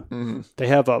lives too. They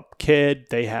have a kid,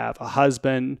 they have a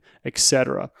husband,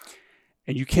 etc.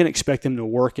 And you can't expect them to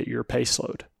work at your pace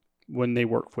load when they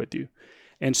work with you.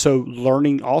 And so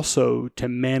learning also to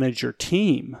manage your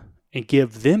team and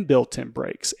give them built-in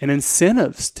breaks and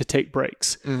incentives to take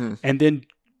breaks. And then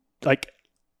like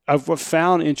I've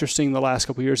found interesting the last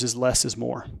couple of years is less is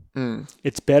more.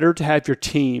 It's better to have your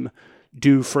team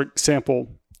do, for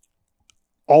example,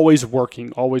 always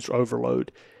working, always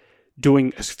overload,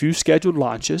 doing a few scheduled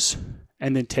launches,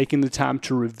 and then taking the time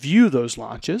to review those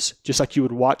launches, just like you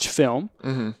would watch film,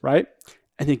 right?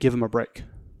 And then give them a break.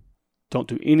 Don't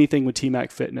do anything with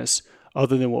TMAC Fitness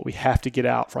other than what we have to get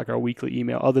out for like our weekly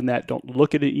email. Other than that, don't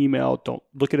look at an email, don't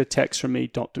look at a text from me,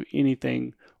 don't do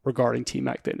anything regarding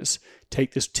TMAC Fitness.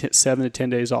 Take this 7 to 10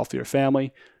 days off of your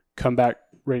family, come back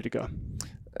ready to go.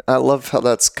 I love how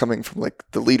that's coming from like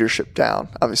the leadership down.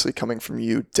 Obviously coming from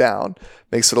you down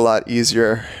makes it a lot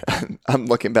easier. I'm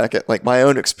looking back at like my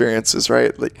own experiences,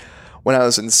 right? Like when I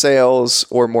was in sales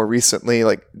or more recently,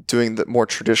 like doing the more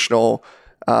traditional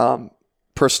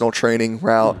personal training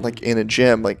route, like in a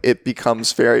gym, like it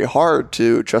becomes very hard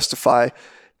to justify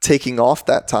taking off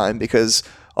that time because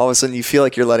all of a sudden you feel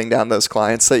like you're letting down those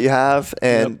clients that you have.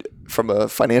 And from a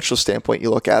financial standpoint, you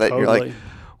look at it and you're like,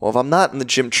 well, if I'm not in the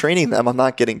gym training them, I'm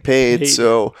not getting paid.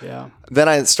 So then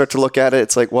I start to look at it.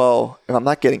 It's like, well, if I'm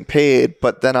not getting paid,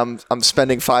 but then I'm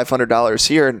spending $500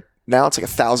 here, and now it's like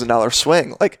 $1,000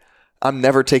 swing. Like I'm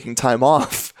never taking time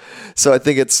off. So I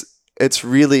think it's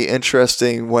really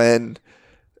interesting when,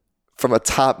 from a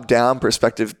top-down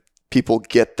perspective, people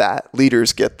get that,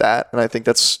 leaders get that, and I think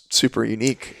that's super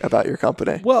unique about your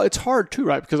company. Well, it's hard too,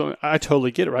 right? Because I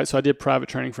totally get it, right? So I did private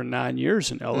training for 9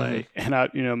 years in LA,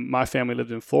 and my family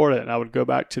lived in Florida, and I would go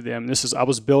back to them. I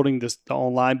was building the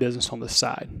online business on the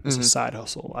side. It's a side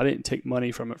hustle. I didn't take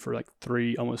money from it for like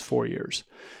 3, almost 4 years.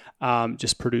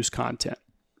 Just produce content.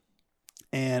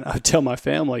 And I would tell my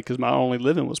family, because my only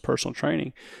living was personal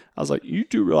training, I was like, you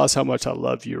do realize how much I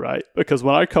love you, right? Because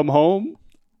when I come home,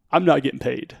 I'm not getting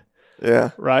paid.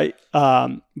 Yeah. Right.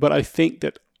 But I think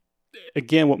that,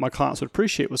 again, what my clients would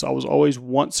appreciate was I was always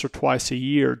once or twice a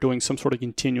year doing some sort of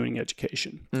continuing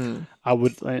education. I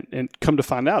would, and come to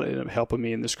find out, it ended up helping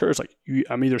me in this career. It's like,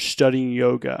 I'm either studying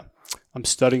yoga, I'm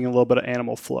studying a little bit of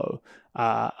animal flow,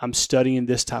 I'm studying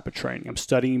this type of training, I'm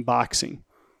studying boxing.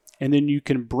 And then you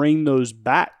can bring those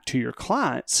back to your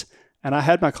clients. And I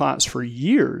had my clients for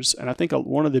years. And I think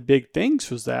one of the big things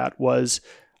was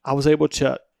I was able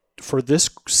to, for this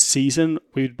season,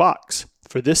 we'd box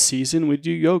for this season, we do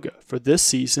yoga. For this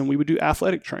season, we would do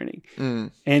athletic training.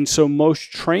 And so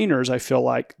most trainers, I feel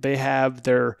like, they have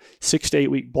their 6 to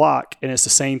 8 week block, and it's the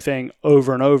same thing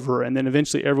over and over. And then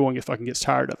eventually everyone gets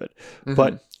tired of it.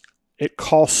 But it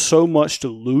costs so much to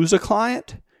lose a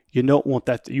client. You don't want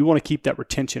that. You want to keep that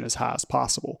retention as high as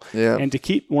possible. Yeah. And to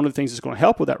keep, one of the things that's going to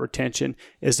help with that retention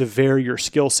is to vary your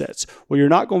skill sets. Well, you're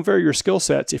not going to vary your skill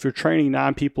sets if you're training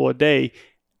 9 people a day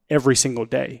every single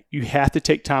day. You have to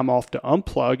take time off to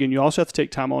unplug, and you also have to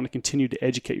take time on to continue to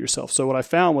educate yourself. So what I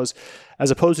found was,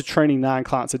 as opposed to training 9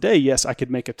 clients a day, yes, I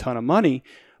could make a ton of money,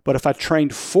 but if I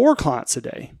trained 4 clients a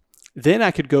day, then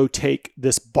I could go take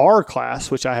this bar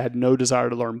class, which I had no desire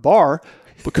to learn bar,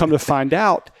 but come to find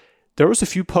out, there was a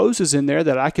few poses in there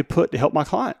that I could put to help my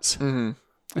clients. And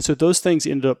so those things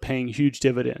ended up paying huge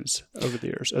dividends over the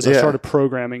years as I started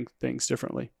programming things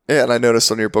differently. Yeah, and I noticed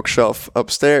on your bookshelf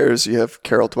upstairs, you have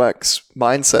Carol Dweck's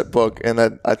mindset book, and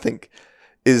that I think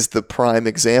is the prime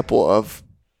example of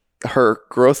her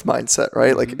growth mindset,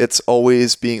 right? Like it's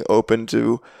always being open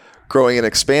to growing and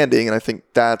expanding. And I think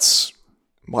that's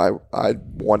why I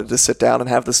wanted to sit down and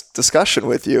have this discussion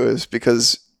with you, is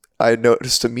because I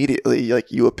noticed immediately,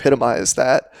 like, you epitomize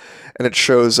that and it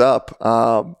shows up.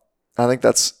 I think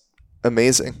that's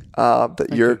amazing that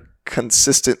you're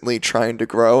consistently trying to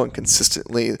grow and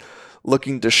consistently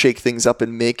looking to shake things up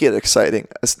and make it exciting.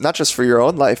 It's not just for your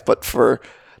own life, but for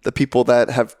the people that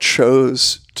have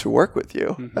chose to work with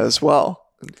you as well.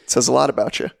 It says a lot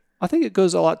about you. I think it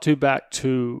goes a lot too back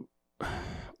to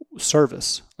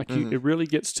service. Like it really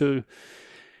gets to,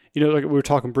 like we were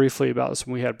talking briefly about this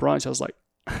when we had brunch. I was like,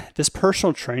 this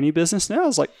personal training business now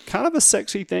is like kind of a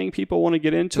sexy thing. People want to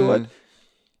get into it.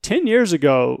 10 years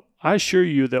ago, I assure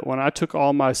you that when I took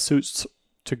all my suits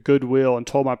to Goodwill and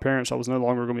told my parents I was no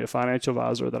longer going to be a financial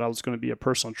advisor, that I was going to be a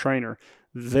personal trainer,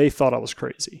 they thought I was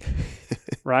crazy,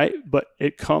 right? But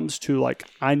it comes to, like,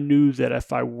 I knew that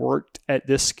if I worked at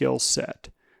this skill set,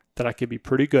 that I could be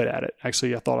pretty good at it.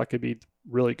 Actually, I thought I could be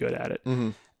really good at it.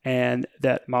 And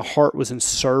that my heart was in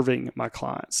serving my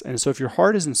clients. And so if your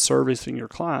heart is in servicing your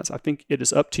clients, I think it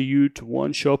is up to you to,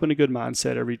 1, show up in a good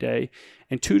mindset every day,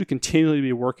 and 2, to continually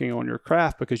be working on your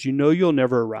craft, because you'll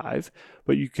never arrive,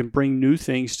 but you can bring new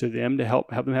things to them to help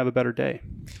them have a better day.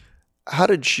 How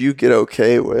did you get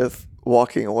okay with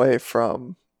walking away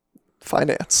from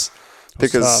finance?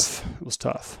 It was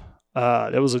tough.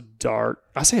 That was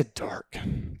I say dark.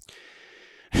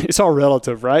 It's all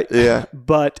relative, right? Yeah.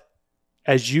 But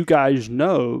as you guys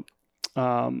know,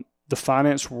 the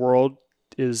finance world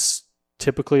is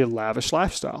typically a lavish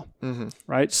lifestyle,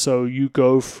 right? So you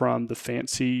go from the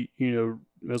fancy,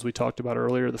 as we talked about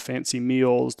earlier, the fancy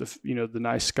meals, the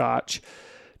nice scotch,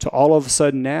 to all of a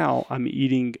sudden now I'm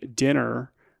eating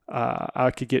dinner. I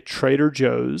could get Trader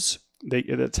Joe's. At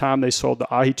the time they sold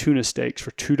the ahi tuna steaks for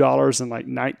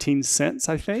 $2.19,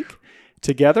 I think,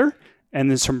 together, and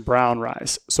then some brown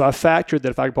rice. So I factored that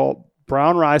if I bought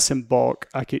brown rice in bulk,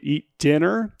 I could eat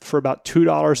dinner for about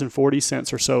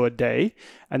 $2.40 or so a day,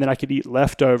 and then I could eat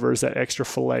leftovers, that extra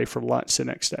filet, for lunch the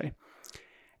next day.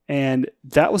 And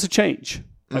that was a change.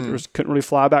 I couldn't really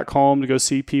fly back home to go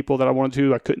see people that I wanted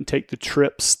to. I couldn't take the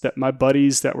trips that my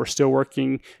buddies that were still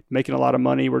working, making a lot of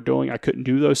money, were doing. I couldn't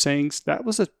do those things.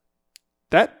 Trust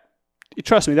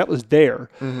me, that was there.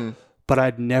 But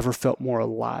I'd never felt more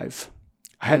alive.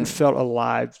 I hadn't felt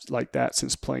alive like that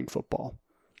since playing football.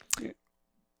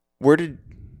 I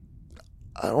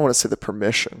don't want to say the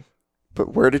permission,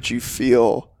 but where did you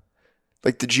feel,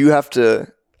 like, did you have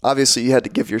to, obviously you had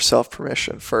to give yourself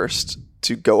permission first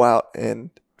to go out and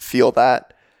feel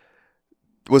that.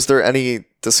 Was there any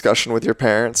discussion with your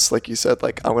parents? Like you said,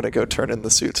 like, I'm going to go turn in the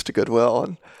suits to Goodwill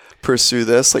and pursue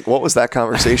this. Like, what was that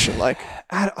conversation like?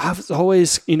 I was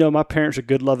always, my parents are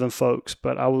good loving folks,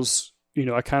 but I was,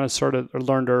 I kind of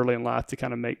learned early in life to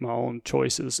kind of make my own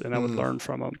choices, and I would learn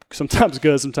from them. Sometimes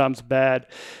good, sometimes bad.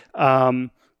 My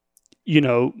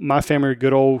family are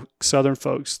good old Southern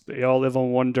folks. They all live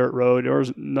on one dirt road.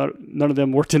 None of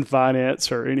them worked in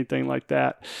finance or anything like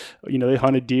that. They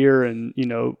hunted deer and,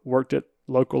 worked at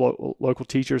local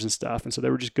teachers and stuff. And so they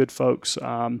were just good folks.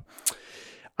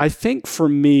 I think for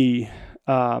me,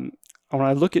 when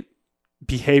I look at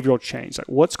behavioral change, like,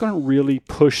 what's going to really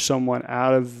push someone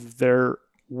out of their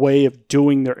way of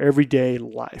doing their everyday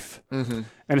life? And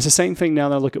it's the same thing now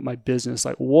that I look at my business.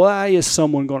 Like, why is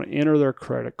someone going to enter their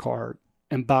credit card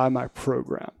and buy my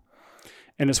program?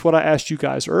 And it's what I asked you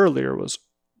guys earlier, was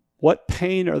what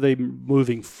pain are they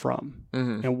moving from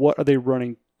and what are they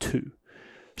running to?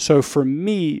 So for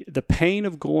me, the pain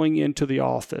of going into the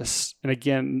office, and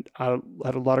again, I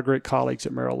had a lot of great colleagues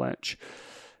at Merrill Lynch,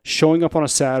 showing up on a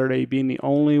Saturday, being the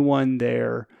only one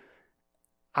there,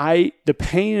 the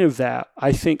pain of that,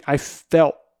 I think I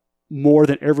felt more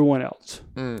than everyone else.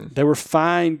 They were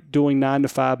fine doing 9 to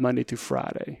 5 Monday through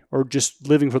Friday or just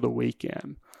living for the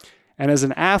weekend. And as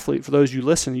an athlete, for those of you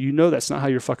listening, you know that's not how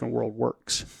your fucking world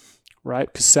works, right?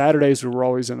 Because Saturdays we were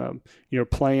always in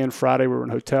playing. Friday we were in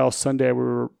a hotel. Sunday we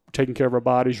were taking care of our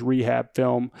bodies, rehab,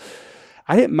 film.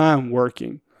 I didn't mind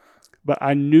working, but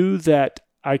I knew that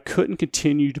I couldn't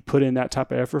continue to put in that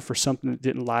type of effort for something that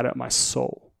didn't light up my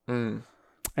soul. And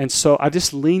so I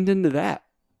just leaned into that.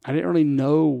 I didn't really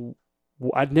know.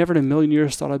 I'd never in a million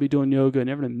years thought I'd be doing yoga.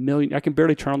 I can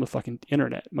barely turn on the fucking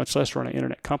internet, much less run an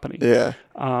internet company. Yeah.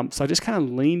 So I just kind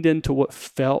of leaned into what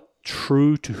felt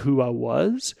true to who I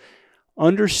was,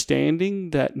 understanding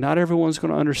that not everyone's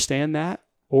going to understand that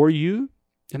or you,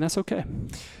 and that's okay.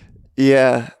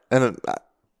 Yeah. And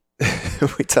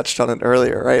we touched on it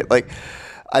earlier, right? Like,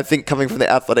 I think coming from the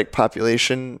athletic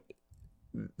population,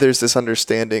 there's this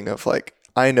understanding of like,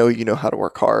 I know you know how to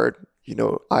work hard.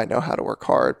 I know how to work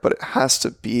hard, but it has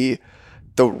to be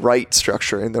the right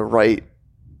structure and the right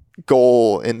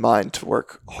goal in mind to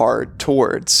work hard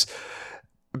towards.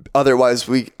 Otherwise,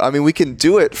 we can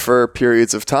do it for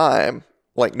periods of time,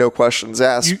 like no questions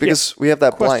asked, because we have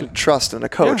that blind trust in a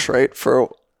coach, right?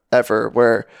 Forever,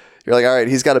 where you're like, all right,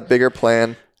 he's got a bigger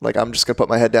plan. Like, I'm just going to put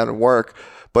my head down and work.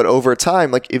 But over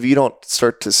time, like if you don't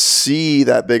start to see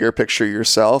that bigger picture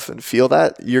yourself and feel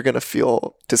that, you're going to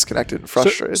feel disconnected and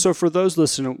frustrated. So for those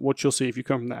listening, what you'll see if you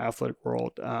come from the athletic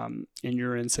world and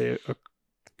you're in, say,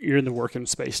 you're in the working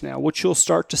space now, what you'll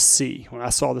start to see, when I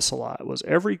saw this a lot, was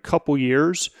every couple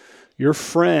years, your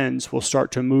friends will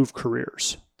start to move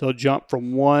careers. They'll jump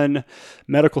from one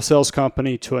medical sales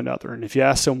company to another. And if you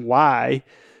ask them why,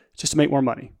 it's just to make more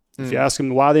money. If you ask them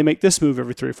why they make this move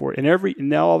every 3 or 4, and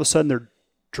now all of a sudden they're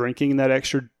drinking that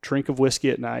extra drink of whiskey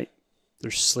at night.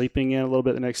 They're sleeping in a little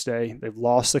bit the next day. They've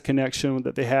lost the connection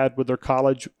that they had with their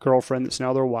college girlfriend that's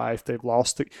now their wife. They've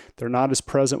lost they're not as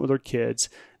present with their kids.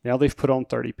 Now they've put on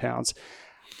 30 pounds.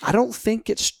 I don't think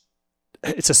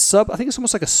I think it's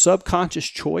almost like a subconscious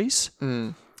choice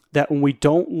that when we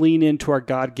don't lean into our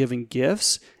God-given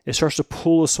gifts, it starts to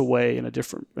pull us away in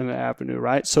an avenue,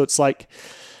 right? So it's like,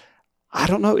 I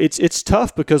don't know. It's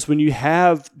tough because when you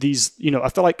have these, I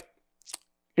feel like,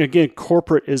 again,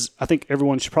 corporate is, I think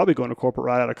everyone should probably go into corporate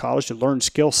right out of college to learn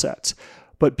skill sets.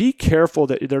 But be careful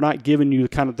that they're not giving you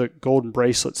kind of the golden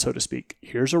bracelet, so to speak.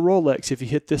 Here's a Rolex if you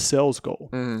hit this sales goal.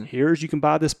 You can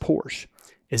buy this Porsche.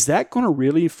 Is that going to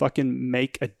really fucking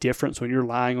make a difference when you're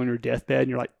lying on your deathbed and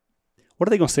you're like, what are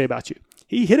they going to say about you?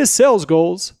 He hit his sales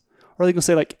goals. Or are they going to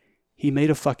say like, he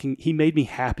made me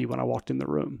happy when I walked in the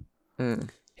room.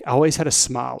 He always had a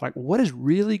smile. Like, what is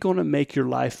really going to make your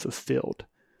life fulfilled?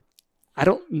 I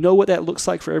don't know what that looks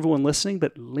like for everyone listening,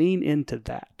 but lean into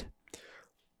that.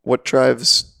 What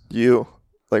drives you?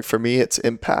 Like for me, it's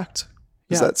impact.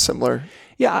 Is that similar?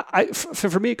 Yeah.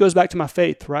 For me, it goes back to my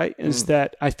faith, right? Is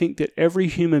that I think that every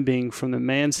human being, from the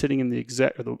man sitting in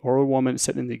or the woman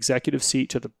sitting in the executive seat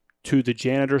to the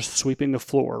janitor sweeping the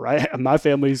floor, right? My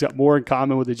family's got more in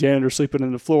common with the janitor sleeping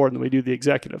on the floor than we do the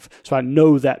executive. So I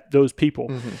know that those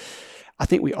people. I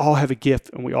think we all have a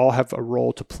gift and we all have a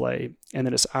role to play. And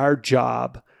then it's our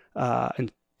job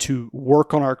and to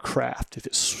work on our craft. If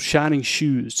it's shining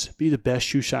shoes, be the best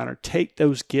shoe shiner. Take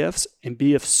those gifts and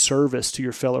be of service to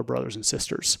your fellow brothers and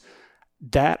sisters.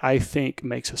 That, I think,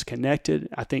 makes us connected.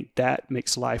 I think that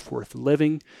makes life worth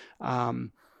living.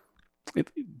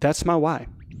 That's my why.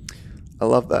 I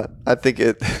love that. I think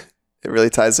it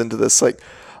really ties into this, like,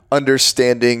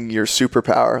 understanding your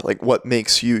superpower, like what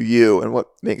makes you you and what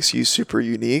makes you super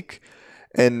unique.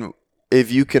 And if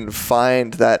you can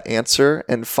find that answer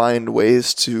and find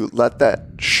ways to let that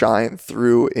shine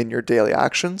through in your daily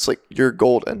actions, like, you're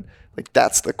golden. Like,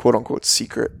 that's the quote unquote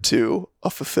secret to a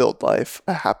fulfilled life,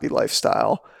 a happy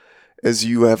lifestyle, is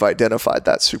you have identified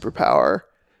that superpower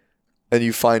and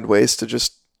you find ways to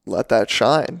just let that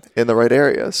shine in the right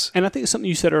areas. And I think something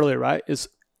you said earlier, right, is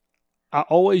I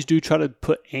always do try to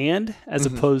put and as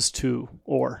opposed to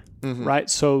or, right?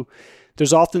 So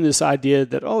there's often this idea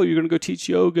that, oh, you're going to go teach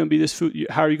yoga and be this food.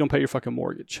 How are you going to pay your fucking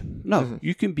mortgage? No,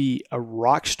 you can be a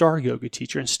rock star yoga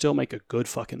teacher and still make a good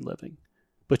fucking living,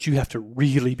 but you have to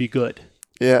really be good.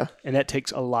 Yeah. And that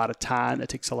takes a lot of time. That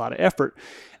takes a lot of effort.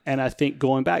 And I think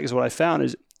going back is what I found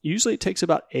is usually it takes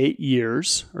about 8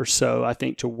 years or so, I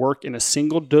think, to work in a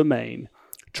single domain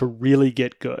to really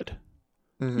get good.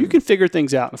 You can figure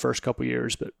things out in the first couple of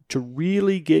years, but to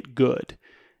really get good,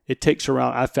 it takes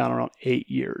around 8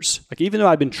 years. Like, even though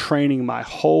I've been training my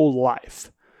whole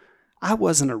life, I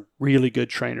wasn't a really good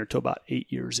trainer until about 8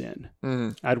 years in.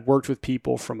 I'd worked with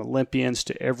people from Olympians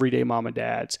to everyday mom and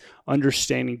dads,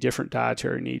 understanding different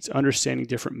dietary needs, understanding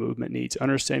different movement needs,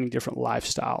 understanding different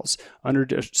lifestyles,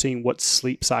 understanding what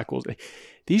sleep cycles.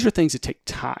 These are things that take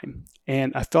time.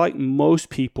 And I feel like most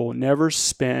people never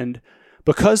spend,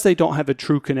 because they don't have a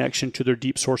true connection to their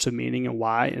deep source of meaning and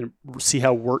why, and see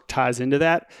how work ties into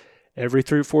that. Every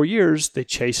 3 or 4 years, they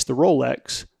chase the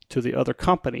Rolex to the other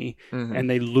company, and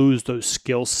they lose those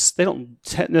skills. They don't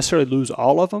necessarily lose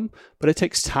all of them, but it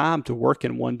takes time to work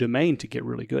in one domain to get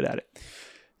really good at it.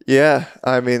 Yeah.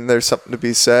 I mean, there's something to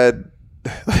be said.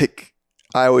 Like,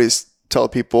 I always tell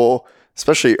people,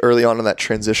 especially early on in that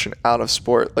transition out of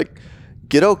sport, like,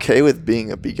 get okay with being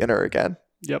a beginner again.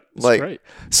 Yep. Like, great.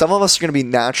 Some of us are going to be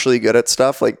naturally good at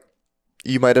stuff. Like,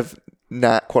 you might have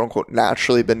not, quote unquote,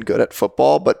 naturally been good at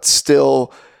football, but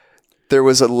still there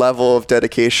was a level of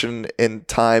dedication and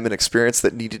time and experience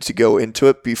that needed to go into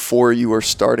it before you were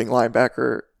starting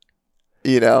linebacker,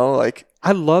 like.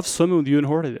 I love swimming with you and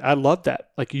Jorge. I love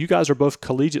that. Like, you guys are both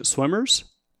collegiate swimmers,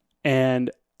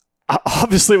 and I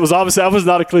was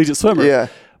not a collegiate swimmer. Yeah.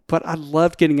 But I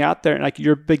love getting out there, and like,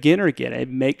 you're a beginner again. It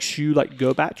makes you like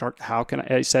go back to how can I?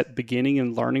 It's that beginning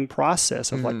and learning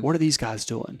process of like, what are these guys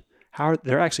doing? How are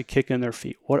they're actually kicking their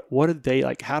feet? What are they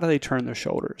like? How do they turn their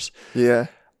shoulders? Yeah.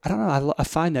 I don't know. I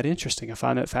find that interesting. I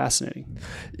find that fascinating.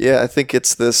 Yeah, I think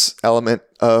it's this element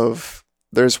of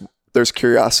there's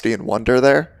curiosity and wonder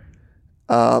there,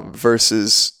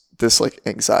 versus this like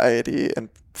anxiety and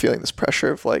feeling this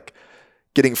pressure of like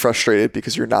getting frustrated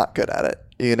because you're not good at it.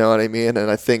 You know what I mean? And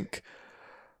I think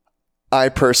I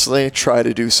personally try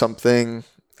to do something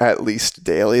at least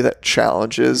daily that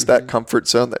challenges that comfort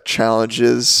zone, that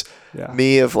challenges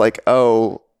me of like,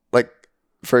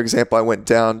 for example, I went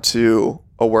down to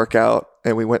a workout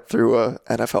and we went through a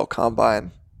NFL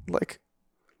combine, like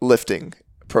lifting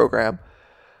program.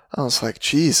 I was like,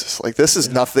 Jesus, like this is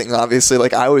nothing, obviously.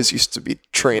 Like I was used to be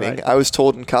training. Right. I was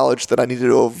told in college that I needed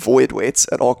to avoid weights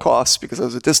at all costs because I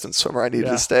was a distance swimmer. I needed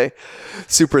to stay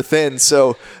super thin.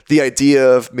 So the idea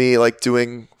of me like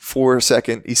doing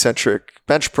 4-second eccentric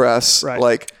bench press,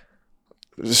 like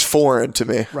was foreign to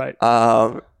me. Right.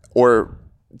 Or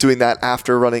doing that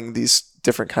after running these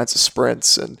different kinds of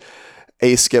sprints, and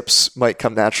A-skips might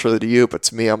come naturally to you, but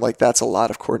to me, I'm like, that's a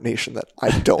lot of coordination that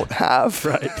I don't have.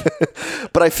 Right.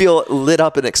 But I feel lit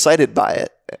up and excited by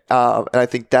it. And I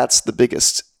think that's the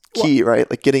biggest key, right?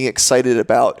 Like getting excited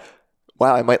about,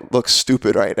 wow, I might look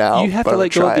stupid right now. You have to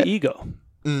let go of the ego.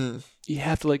 You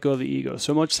have to let go of the ego.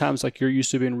 So much times, like you're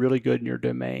used to being really good in your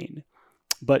domain,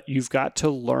 but you've got to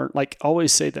learn, like I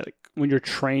always say that when you're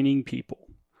training people,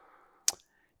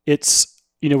 it's,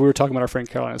 we were talking about our friend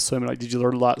Caroline swimming. Like, did you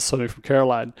learn a lot swimming from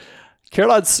Caroline?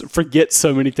 Caroline forgets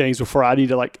so many things before I need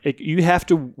to you have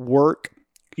to work.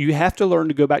 You have to learn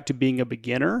to go back to being a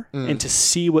beginner and to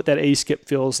see what that A-skip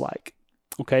feels like.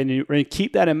 Okay. And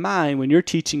keep that in mind when you're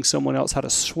teaching someone else how to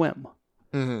swim,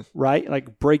 right?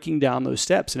 Like breaking down those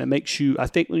steps. And it makes you, I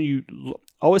think when you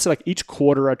always say like each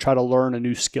quarter, I try to learn a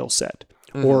new skill set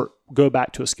or go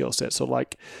back to a skill set. So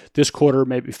like this quarter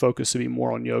maybe focus to be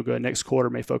more on yoga. Next quarter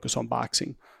may focus on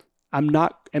boxing. I'm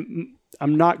not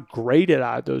great at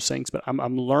either of those things, but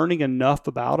I'm learning enough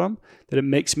about them that it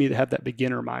makes me have that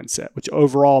beginner mindset, which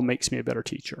overall makes me a better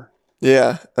teacher.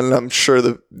 Yeah. And I'm sure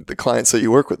the clients that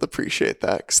you work with appreciate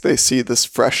that because they see this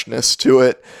freshness to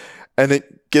it, and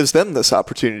it gives them this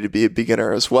opportunity to be a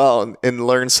beginner as well and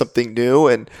learn something new.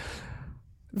 And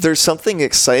there's something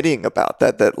exciting about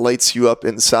that lights you up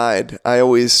inside. I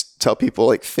always tell people,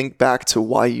 like, think back to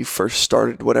why you first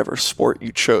started whatever sport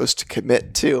you chose to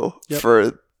commit to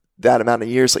for that amount of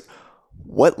years. Like,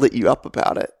 what lit you up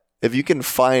about it? If you can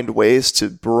find ways to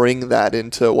bring that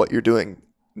into what you're doing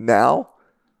now,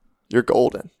 you're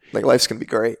golden. Like, life's going to be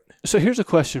great. So here's a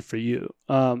question for you.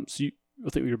 I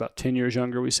think you're about 10 years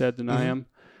younger, we said, than I am.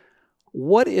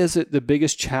 What is it the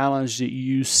biggest challenge that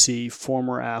you see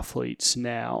former athletes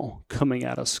now coming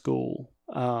out of school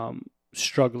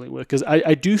struggling with? Because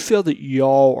I do feel that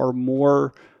y'all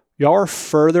are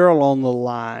further along the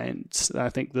lines than I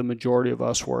think the majority of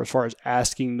us were as far as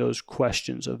asking those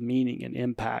questions of meaning and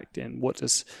impact and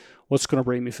what's going to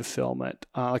bring me fulfillment.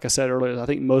 Like I said earlier, I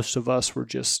think most of us were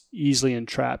just easily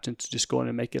entrapped into just going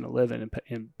and making a living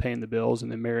and paying the bills and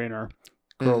then marrying our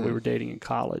girl we were dating in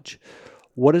college.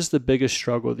 What is the biggest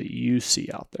struggle that you see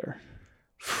out there?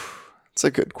 It's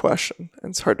a good question.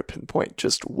 It's hard to pinpoint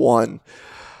just one.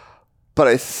 But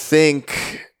I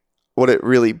think what it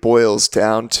really boils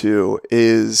down to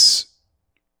is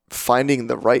finding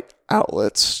the right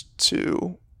outlets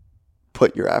to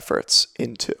put your efforts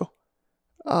into.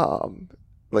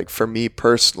 like for me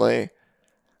personally,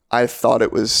 I thought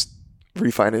it was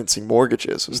refinancing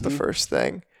mortgages was the first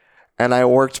thing. And I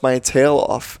worked my tail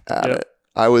off at it.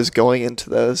 I was going into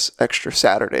those extra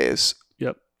Saturdays.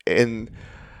 And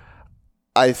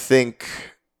I think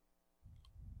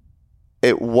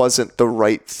it wasn't the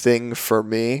right thing for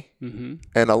me. And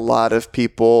a lot of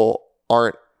people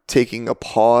aren't taking a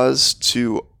pause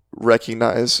to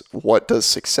recognize what does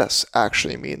success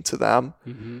actually mean to them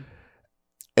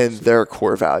and their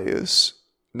core values.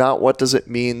 Not what does it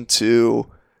mean to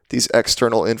these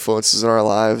external influences in our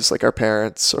lives, like our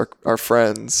parents, or our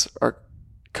friends, our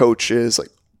coaches, like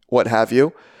what have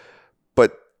you.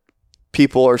 But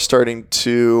people are starting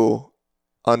to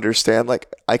understand,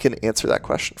 like, I can answer that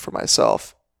question for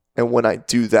myself. And when I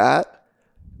do that,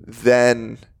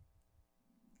 then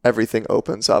everything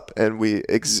opens up and we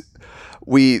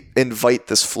invite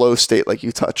this flow state, like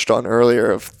you touched on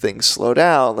earlier, of things slow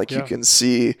down. Like you can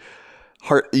see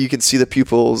the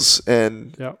pupils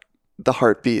and the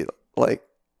heartbeat, like,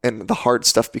 and the hard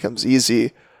stuff becomes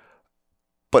easy.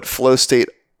 But flow state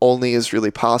only is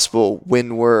really possible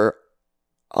when we're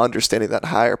understanding that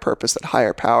higher purpose, that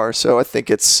higher power. So I think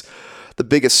it's the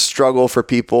biggest struggle for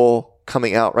people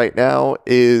coming out right now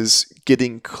is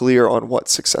getting clear on what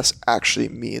success actually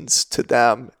means to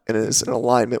them and is in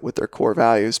alignment with their core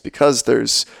values, because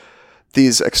there's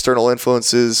these external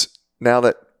influences now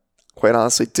that quite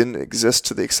honestly didn't exist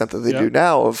to the extent that they do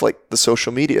now, of like the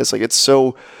social medias. Like, it's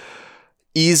so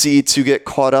easy to get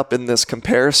caught up in this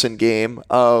comparison game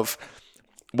of,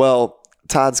 well,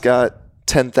 Todd's got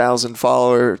 10,000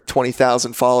 followers,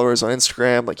 20,000 followers on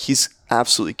Instagram. Like, he's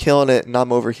absolutely killing it. And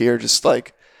I'm over here just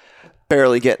like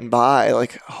barely getting by.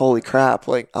 Like, holy crap.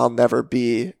 Like, I'll never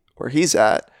be where he's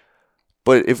at.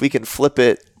 But if we can flip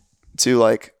it to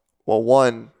like, well,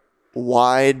 one,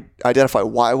 why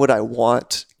would I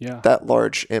want that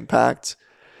large impact?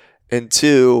 And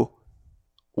two,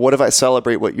 what if I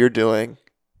celebrate what you're doing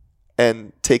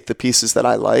and take the pieces that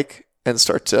I like and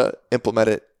start to implement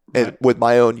it with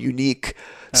my own unique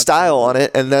style on it?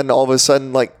 And then all of a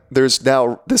sudden, like, there's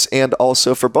now this and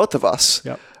also for both of us,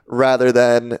 rather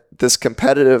than this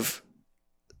competitive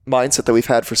mindset that we've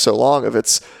had for so long of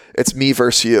it's me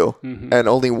versus you and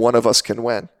only one of us can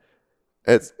win.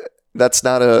 That's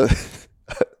not a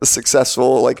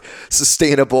successful, like,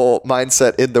 sustainable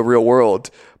mindset in the real world,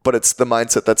 but it's the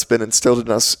mindset that's been instilled in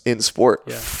us in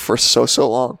sport for so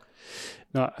long.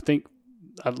 No, I think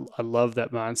I love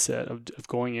that mindset of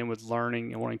going in with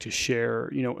learning and wanting to share.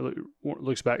 You know, it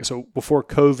looks back. So before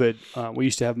COVID, we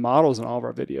used to have models in all of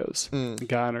our videos, a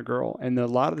guy and a girl. And a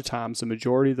lot of the times, the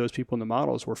majority of those people in the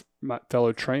models were my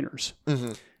fellow trainers.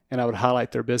 And I would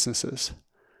highlight their businesses.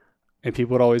 And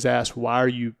people would always ask, why are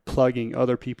you plugging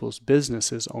other people's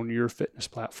businesses on your fitness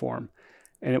platform?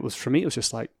 And it was, for me, it was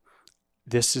just like,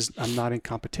 I'm not in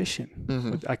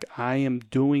competition. Like, I am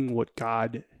doing what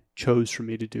God chose for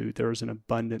me to do. There is an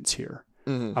abundance here.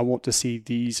 I want to see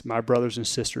my brothers and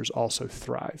sisters also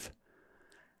thrive.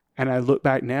 And I look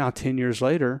back now, 10 years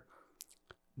later,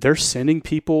 they're sending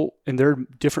people in their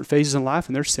different phases in life,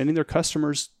 and they're sending their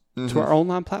customers to our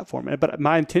online platform. But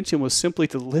my intention was simply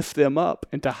to lift them up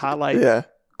and to highlight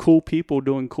cool people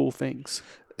doing cool things.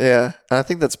 Yeah. And I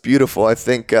think that's beautiful. I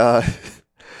think I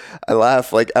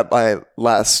laugh, like, at my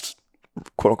last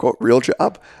quote unquote real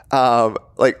job,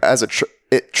 like as a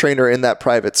trainer in that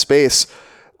private space,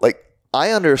 like,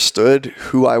 I understood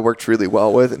who I worked really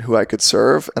well with and who I could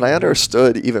serve. And I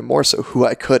understood even more so who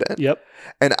I couldn't.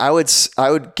 And I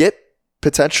would get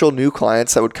potential new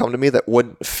clients that would come to me that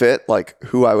wouldn't fit like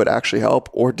who I would actually help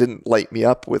or didn't light me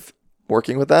up with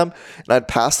working with them. And I'd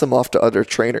pass them off to other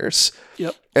trainers.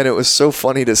 And it was so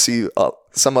funny to see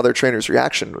some other trainers'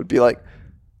 reaction would be like,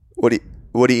 what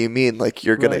do you mean? Like,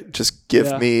 you're going to just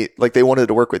give me, like, they wanted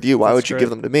to work with you. Why would you give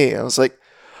them to me? I was like,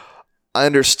 I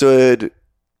understood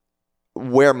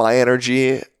where my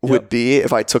energy would be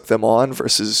if I took them on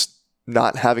versus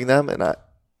not having them. And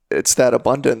it's that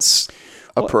abundance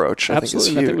approach. I think is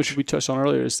huge. I think what we touched on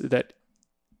earlier is that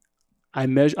I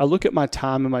look at my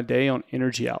time and my day on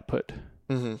energy output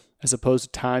as opposed to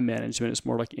time management. It's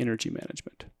more like energy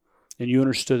management. And you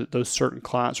understood that those certain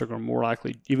clients are going to more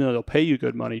likely, even though they'll pay you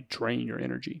good money, drain your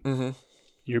energy.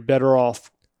 You're better off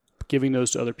giving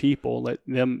those to other people, let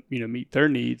them, meet their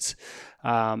needs.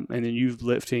 And then you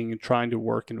lifting and trying to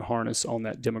work and harness on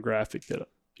that demographic that,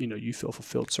 you feel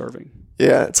fulfilled serving.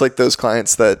 Yeah. It's like those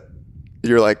clients that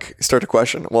you're like, start to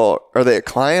question, well, are they a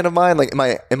client of mine? Like,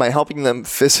 am I helping them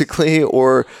physically,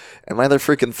 or am I their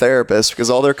freaking therapist?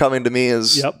 Because all they're coming to me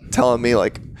is telling me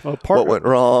like what went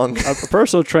wrong. A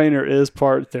personal trainer is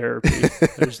part therapy.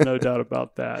 There's no doubt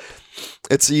about that.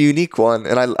 It's a unique one.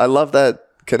 And I love that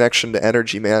connection to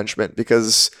energy management,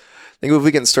 because I think if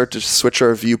we can start to switch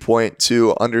our viewpoint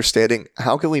to understanding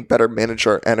how can we better manage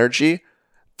our energy,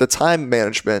 the time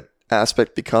management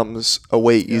aspect becomes a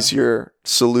way easier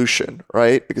solution,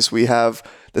 right? Because we have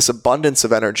this abundance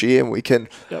of energy and we can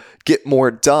get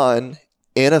more done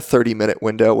in a 30-minute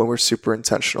window when we're super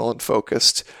intentional and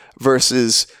focused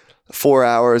versus 4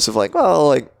 hours of like, well,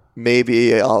 like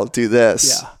maybe I'll do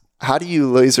this. Yeah. How do you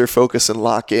laser focus and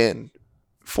lock in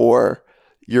for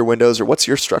your windows, or what's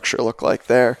your structure look like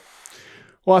there?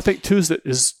 Well, I think too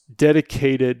is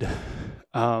dedicated,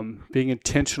 being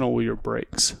intentional with your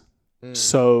breaks.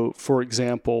 So, for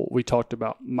example, we talked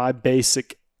about my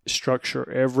basic structure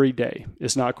every day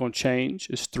is not going to change.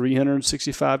 It's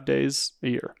 365 days a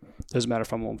year. Doesn't matter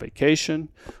if I'm on vacation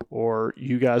or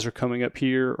you guys are coming up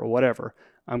here or whatever.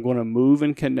 I'm going to move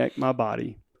and connect my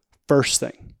body first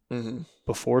thing,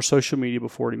 before social media,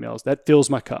 before emails. That fills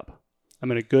my cup.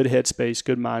 I'm in a good headspace,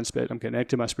 good mind space. I'm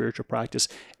connected to my spiritual practice.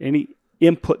 Any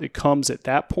input that comes at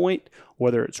that point,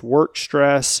 whether it's work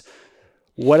stress,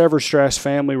 whatever stress,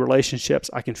 family, relationships,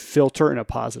 I can filter in a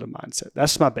positive mindset.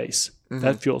 That's my base.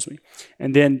 That fuels me.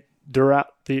 And then throughout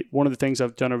one of the things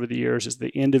I've done over the years is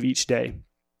the end of each day,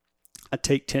 I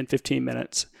take 10, 15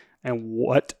 minutes and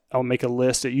I'll make a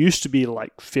list. It used to be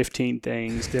like 15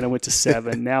 things. Then I went to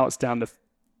 7. Now it's down to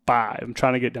 5. I'm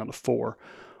trying to get down to 4.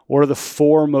 What are the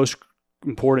 4 most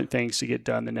important things to get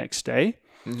done the next day?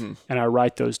 And I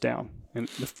write those down. And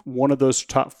one of those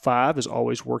top 5 is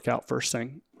always work out first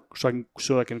thing.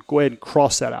 So I can go ahead and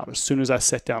cross that out. As soon as I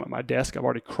sit down at my desk, I've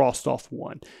already crossed off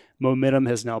 1. Momentum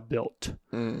has now built.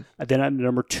 And then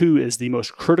number 2 is the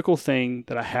most critical thing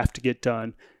that I have to get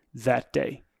done that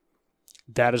day.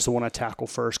 That is the one I tackle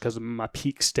first because of my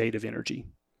peak state of energy.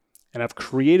 And I've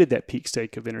created that peak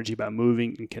state of energy by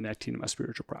moving and connecting to my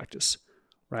spiritual practice.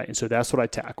 Right. And so that's what I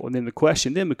tackle. And then the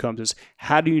question then becomes is,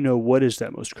 how do you know what is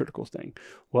that most critical thing?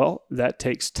 Well, that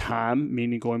takes time,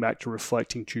 meaning going back to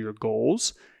reflecting to your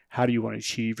goals. How do you want to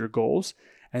achieve your goals?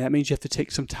 And that means you have to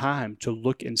take some time to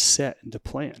look and set and to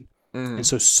plan. And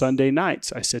so Sunday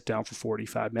nights, I sit down for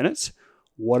 45 minutes.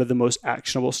 What are the most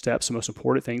actionable steps, the most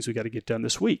important things we got to get done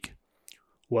this week?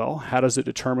 Well, how does it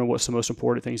determine what's the most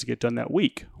important things to get done that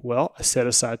week? Well, I set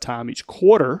aside time each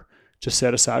quarter to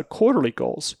set aside quarterly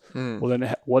goals. Well,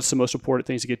 then what's the most important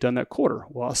things to get done that quarter?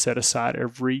 Well, I set aside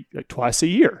twice a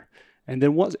year. And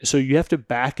then so you have to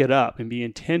back it up and be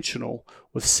intentional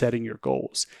with setting your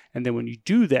goals. And then when you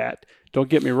do that, don't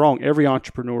get me wrong, every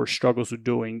entrepreneur struggles with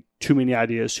doing too many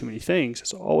ideas, too many things.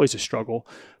 It's always a struggle.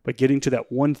 But getting to that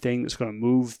one thing that's going to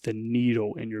move the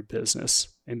needle in your business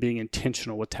and being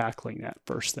intentional with tackling that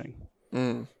first thing.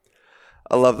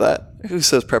 I love that. Who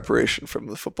says preparation from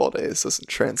the football days doesn't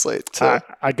translate to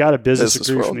I got a business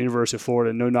degree world. from the University of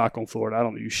Florida. No knock on Florida. I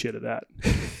don't use shit of that.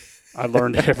 I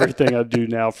learned everything I do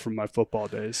now from my football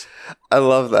days. I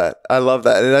love that.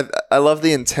 And I love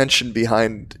the intention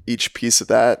behind each piece of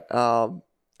that.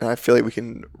 And I feel like we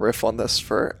can riff on this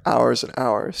for hours and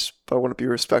hours, but I want to be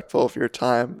respectful of your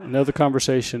time. Another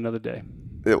conversation, another day.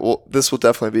 This will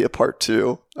definitely be a part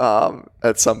 2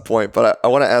 at some point, but I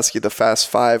want to ask you the fast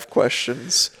 5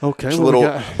 questions. Okay. Just a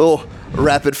little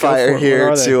rapid fire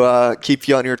here to keep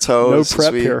you on your toes. No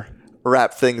prep here.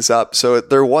 Wrap things up. So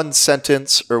they're 1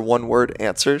 sentence or 1 word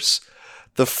answers.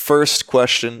 The first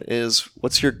question is,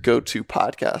 what's your go-to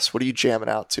podcast? What are you jamming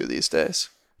out to these days?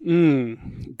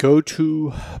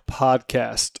 Go-to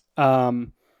podcast.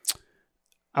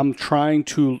 I'm trying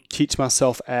to teach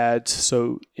myself ads.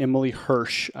 So Emily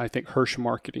Hirsch, I think Hirsch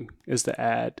Marketing is the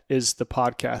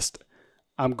podcast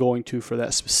I'm going to for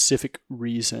that specific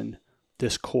reason.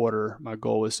 This quarter, my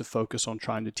goal is to focus on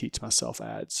trying to teach myself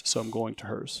ads. So I'm going to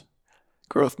hers.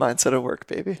 Growth mindset at work,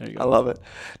 baby. I love it.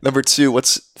 Number 2,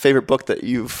 what's favorite book that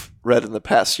you've read in the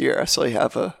past year? I saw you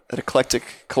have an eclectic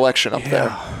collection up there.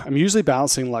 I'm usually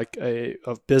balancing like a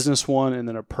business one and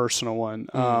then a personal one.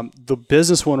 The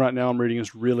business one right now I'm reading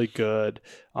is really good.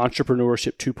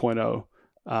 Entrepreneurship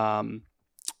 2.0.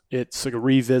 It's like a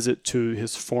revisit to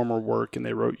his former work and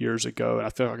they wrote years ago. And I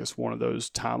feel like it's one of those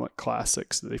timeless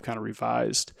classics that they've kind of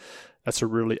revised. That's a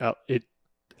really,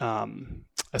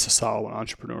 that's a solid one,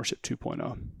 Entrepreneurship 2.0.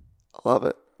 I love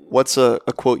it. What's a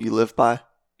quote you live by?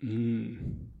 Do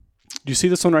you see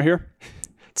this one right here?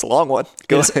 It's a long one.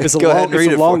 It's a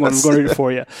long one. I'm going to read it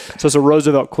for you. So it's a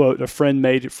Roosevelt quote. A friend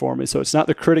made it for me. So it's not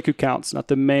the critic who counts, not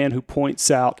the man who points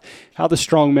out how the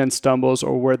strong man stumbles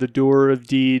or where the doer of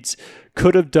deeds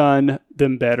could have done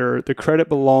them better. The credit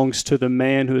belongs to the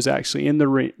man who is actually in the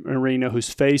arena, whose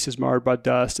face is marred by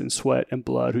dust and sweat and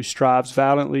blood, who strives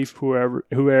valiantly for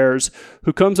who errs,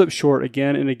 who comes up short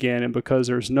again and again, and because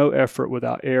there is no effort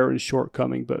without error and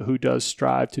shortcoming, but who does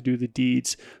strive to do the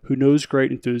deeds, who knows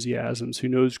great enthusiasms, who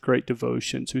knows great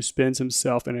devotions, who spends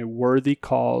himself in a worthy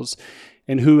cause,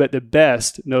 and who at the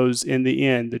best knows in the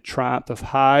end the triumph of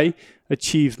high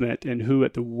achievement, and who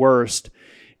at the worst,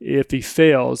 if he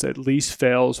fails, at least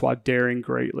fails while daring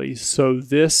greatly. So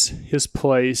this his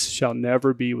place shall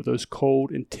never be with those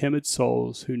cold and timid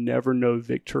souls who never know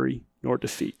victory nor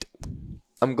defeat.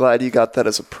 I'm glad you got that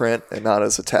as a print and not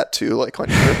as a tattoo like on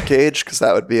your rib cage, because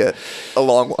that would be a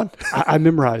long one. I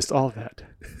memorized all of that.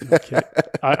 Okay.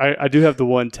 I do have the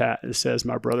one tat that says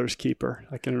 "My brother's keeper."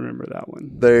 I can remember that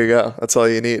one. There you go. That's all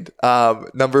you need.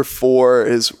 Number 4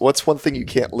 is, what's one thing you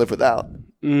can't live without?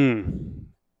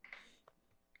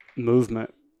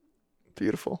 Movement.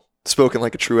 Beautiful. Spoken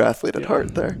like a true athlete at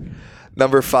heart there.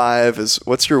 Number 5 is,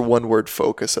 what's your one-word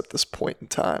focus at this point in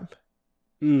time?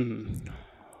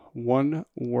 One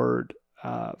word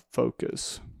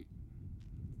focus.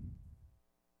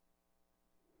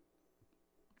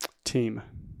 Team.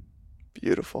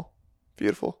 Beautiful.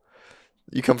 Beautiful.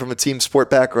 You come from a team sport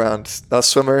background. Us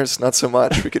swimmers, not so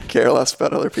much. We could care less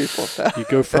about other people. You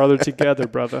go farther together,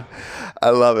 brother.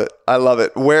 I love it. I love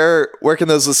it. Where can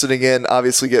those listening in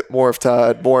obviously get more of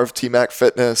Todd, more of TMAC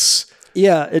Fitness?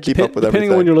 Yeah,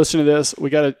 depending on when you're listening to this, we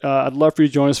got. I'd love for you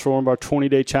to join us for one of our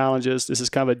 20-day challenges. This is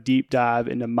kind of a deep dive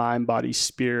into mind, body,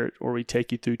 spirit, where we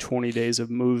take you through 20 days of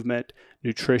movement,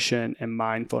 nutrition, and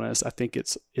mindfulness. I think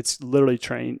it's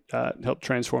literally helped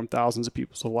transform thousands of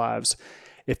people's lives.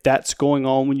 If that's going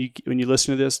on when you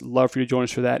listen to this, love for you to join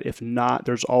us for that. If not,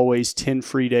 there's always 10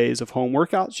 free days of home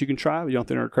workouts you can try. You don't have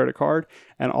to enter a credit card.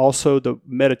 And also the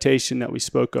meditation that we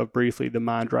spoke of briefly, the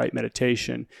Mind Right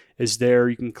meditation, is there.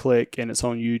 You can click, and it's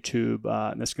on YouTube,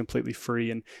 and that's completely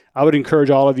free. And I would encourage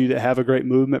all of you that have a great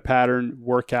movement pattern,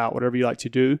 workout, whatever you like to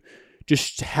do,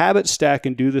 just habit stack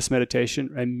and do this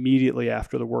meditation immediately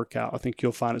after the workout. I think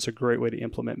you'll find it's a great way to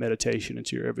implement meditation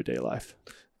into your everyday life.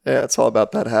 Yeah, it's all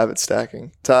about that habit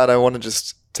stacking. Todd, I want to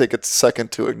just take a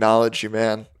second to acknowledge you,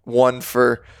 man. One,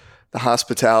 for the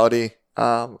hospitality.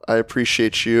 I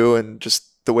appreciate you, and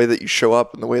just the way that you show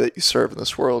up and the way that you serve in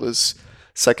this world is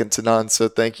second to none. So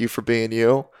thank you for being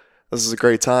you. This is a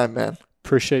great time, man.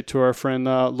 Appreciate to our friend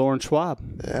Lauren Schwab.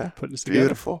 Yeah, putting this together.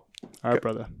 Beautiful. All right,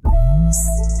 brother.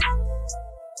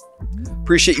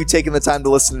 Appreciate you taking the time to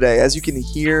listen today. As you can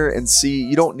hear and see,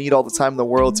 you don't need all the time in the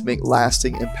world to make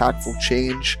lasting, impactful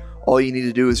change. All you need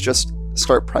to do is just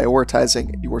start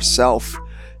prioritizing yourself.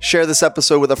 Share this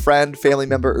episode with a friend, family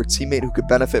member, or teammate who could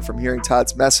benefit from hearing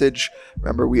Todd's message.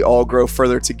 Remember, we all grow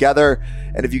further together.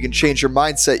 And if you can change your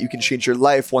mindset, you can change your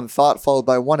life, one thought followed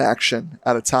by one action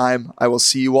at a time. I will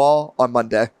see you all on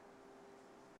Monday.